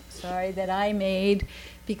 sorry, that I made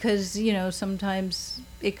because, sometimes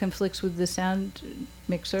it conflicts with the sound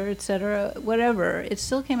mixer, et cetera, whatever. It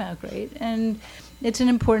still came out great. And it's an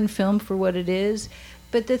important film for what it is.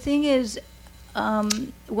 But the thing is,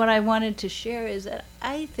 what I wanted to share is that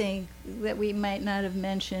I think that we might not have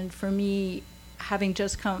mentioned, for me, having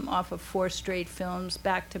just come off of 4 straight films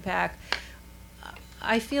back to back,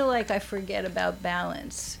 I feel like I forget about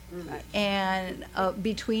balance. Right. And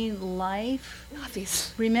between life,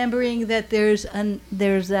 obviously, remembering that there's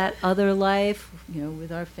that other life,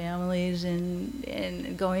 with our families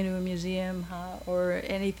and going to a museum or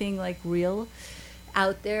anything like real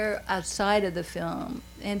out there outside of the film.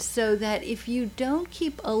 And so that if you don't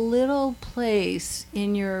keep a little place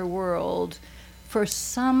in your world for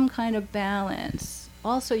some kind of balance,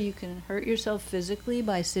 also you can hurt yourself physically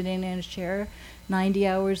by sitting in a chair 90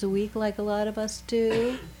 hours a week like a lot of us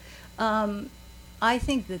do. I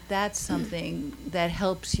think that that's something that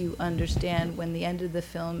helps you understand when the end of the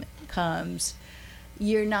film comes.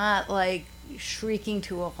 You're not like shrieking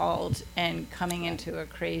to a halt and coming into a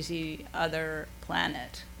crazy other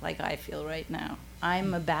planet like I feel right now.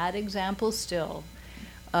 I'm a bad example still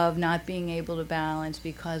of not being able to balance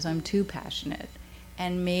because I'm too passionate.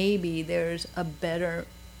 And maybe there's a better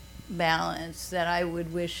balance that I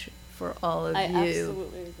would wish for all of you. I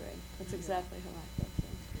absolutely agree. That's exactly how I feel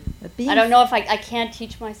too. I don't know if I can't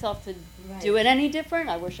teach myself to do it any different.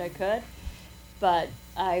 I wish I could. But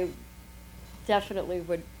I definitely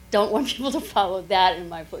don't want people to follow that in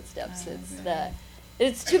my footsteps.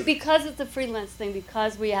 Because it's a freelance thing,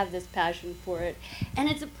 because we have this passion for it, and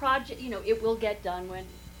it's a project. It will get done when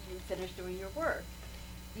you finish doing your work.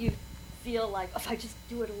 You feel like if I just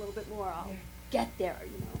do it a little bit more, I'll get there.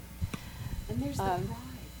 And there's the pride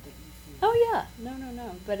that you feel. Oh yeah,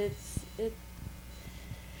 no. But it.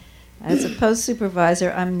 As a post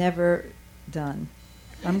supervisor, I'm never done.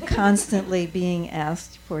 I'm constantly being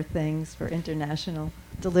asked for things for international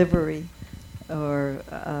delivery, or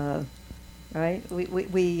right.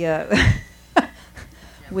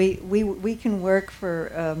 We can work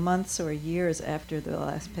for months or years after the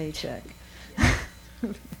last paycheck.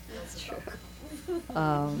 That's true.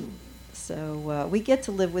 So we get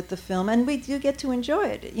to live with the film, and we do get to enjoy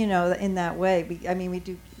it. In that way.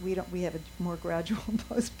 We have a more gradual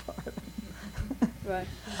postpartum. Right.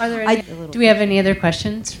 Are there do we have any other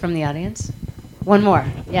questions from the audience? One more.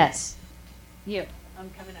 Yes. You. I'm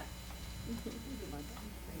coming up.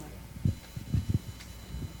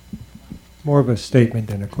 More of a statement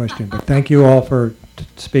than a question, but thank you all for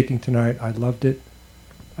speaking tonight. I loved it.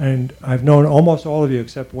 And I've known almost all of you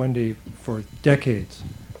except Wendy for decades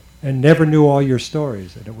and never knew all your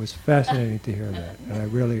stories. And it was fascinating to hear that. And it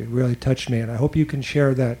really, really touched me. And I hope you can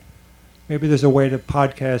share that. Maybe there's a way to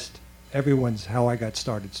podcast everyone's How I Got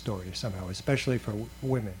Started story somehow, especially for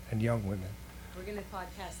women and young women. We're going to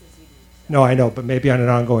podcast this evening. No, I know, but maybe on an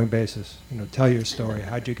ongoing basis. You know, tell your story.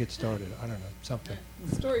 How'd you get started? I don't know, something.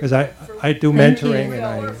 Because I do Thank you. mentoring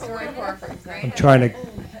and I'm trying to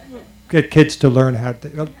get kids to learn how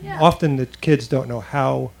to. Often the kids don't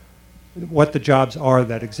know what the jobs are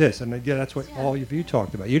that exist, and that's what all of you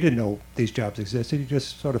talked about. You didn't know these jobs existed. You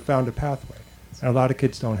just sort of found a pathway, and a lot of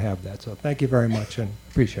kids don't have that. So thank you very much, and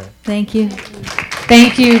appreciate it. Thank you.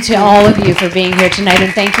 Thank you to all of you for being here tonight,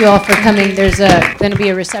 and thank you all for coming. There's going to be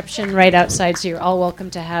a reception right outside, so you're all welcome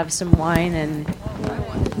to have some wine and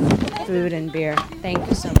food and beer. Thank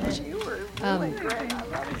you so much.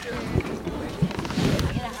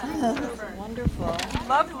 Wonderful.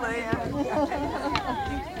 Lovely.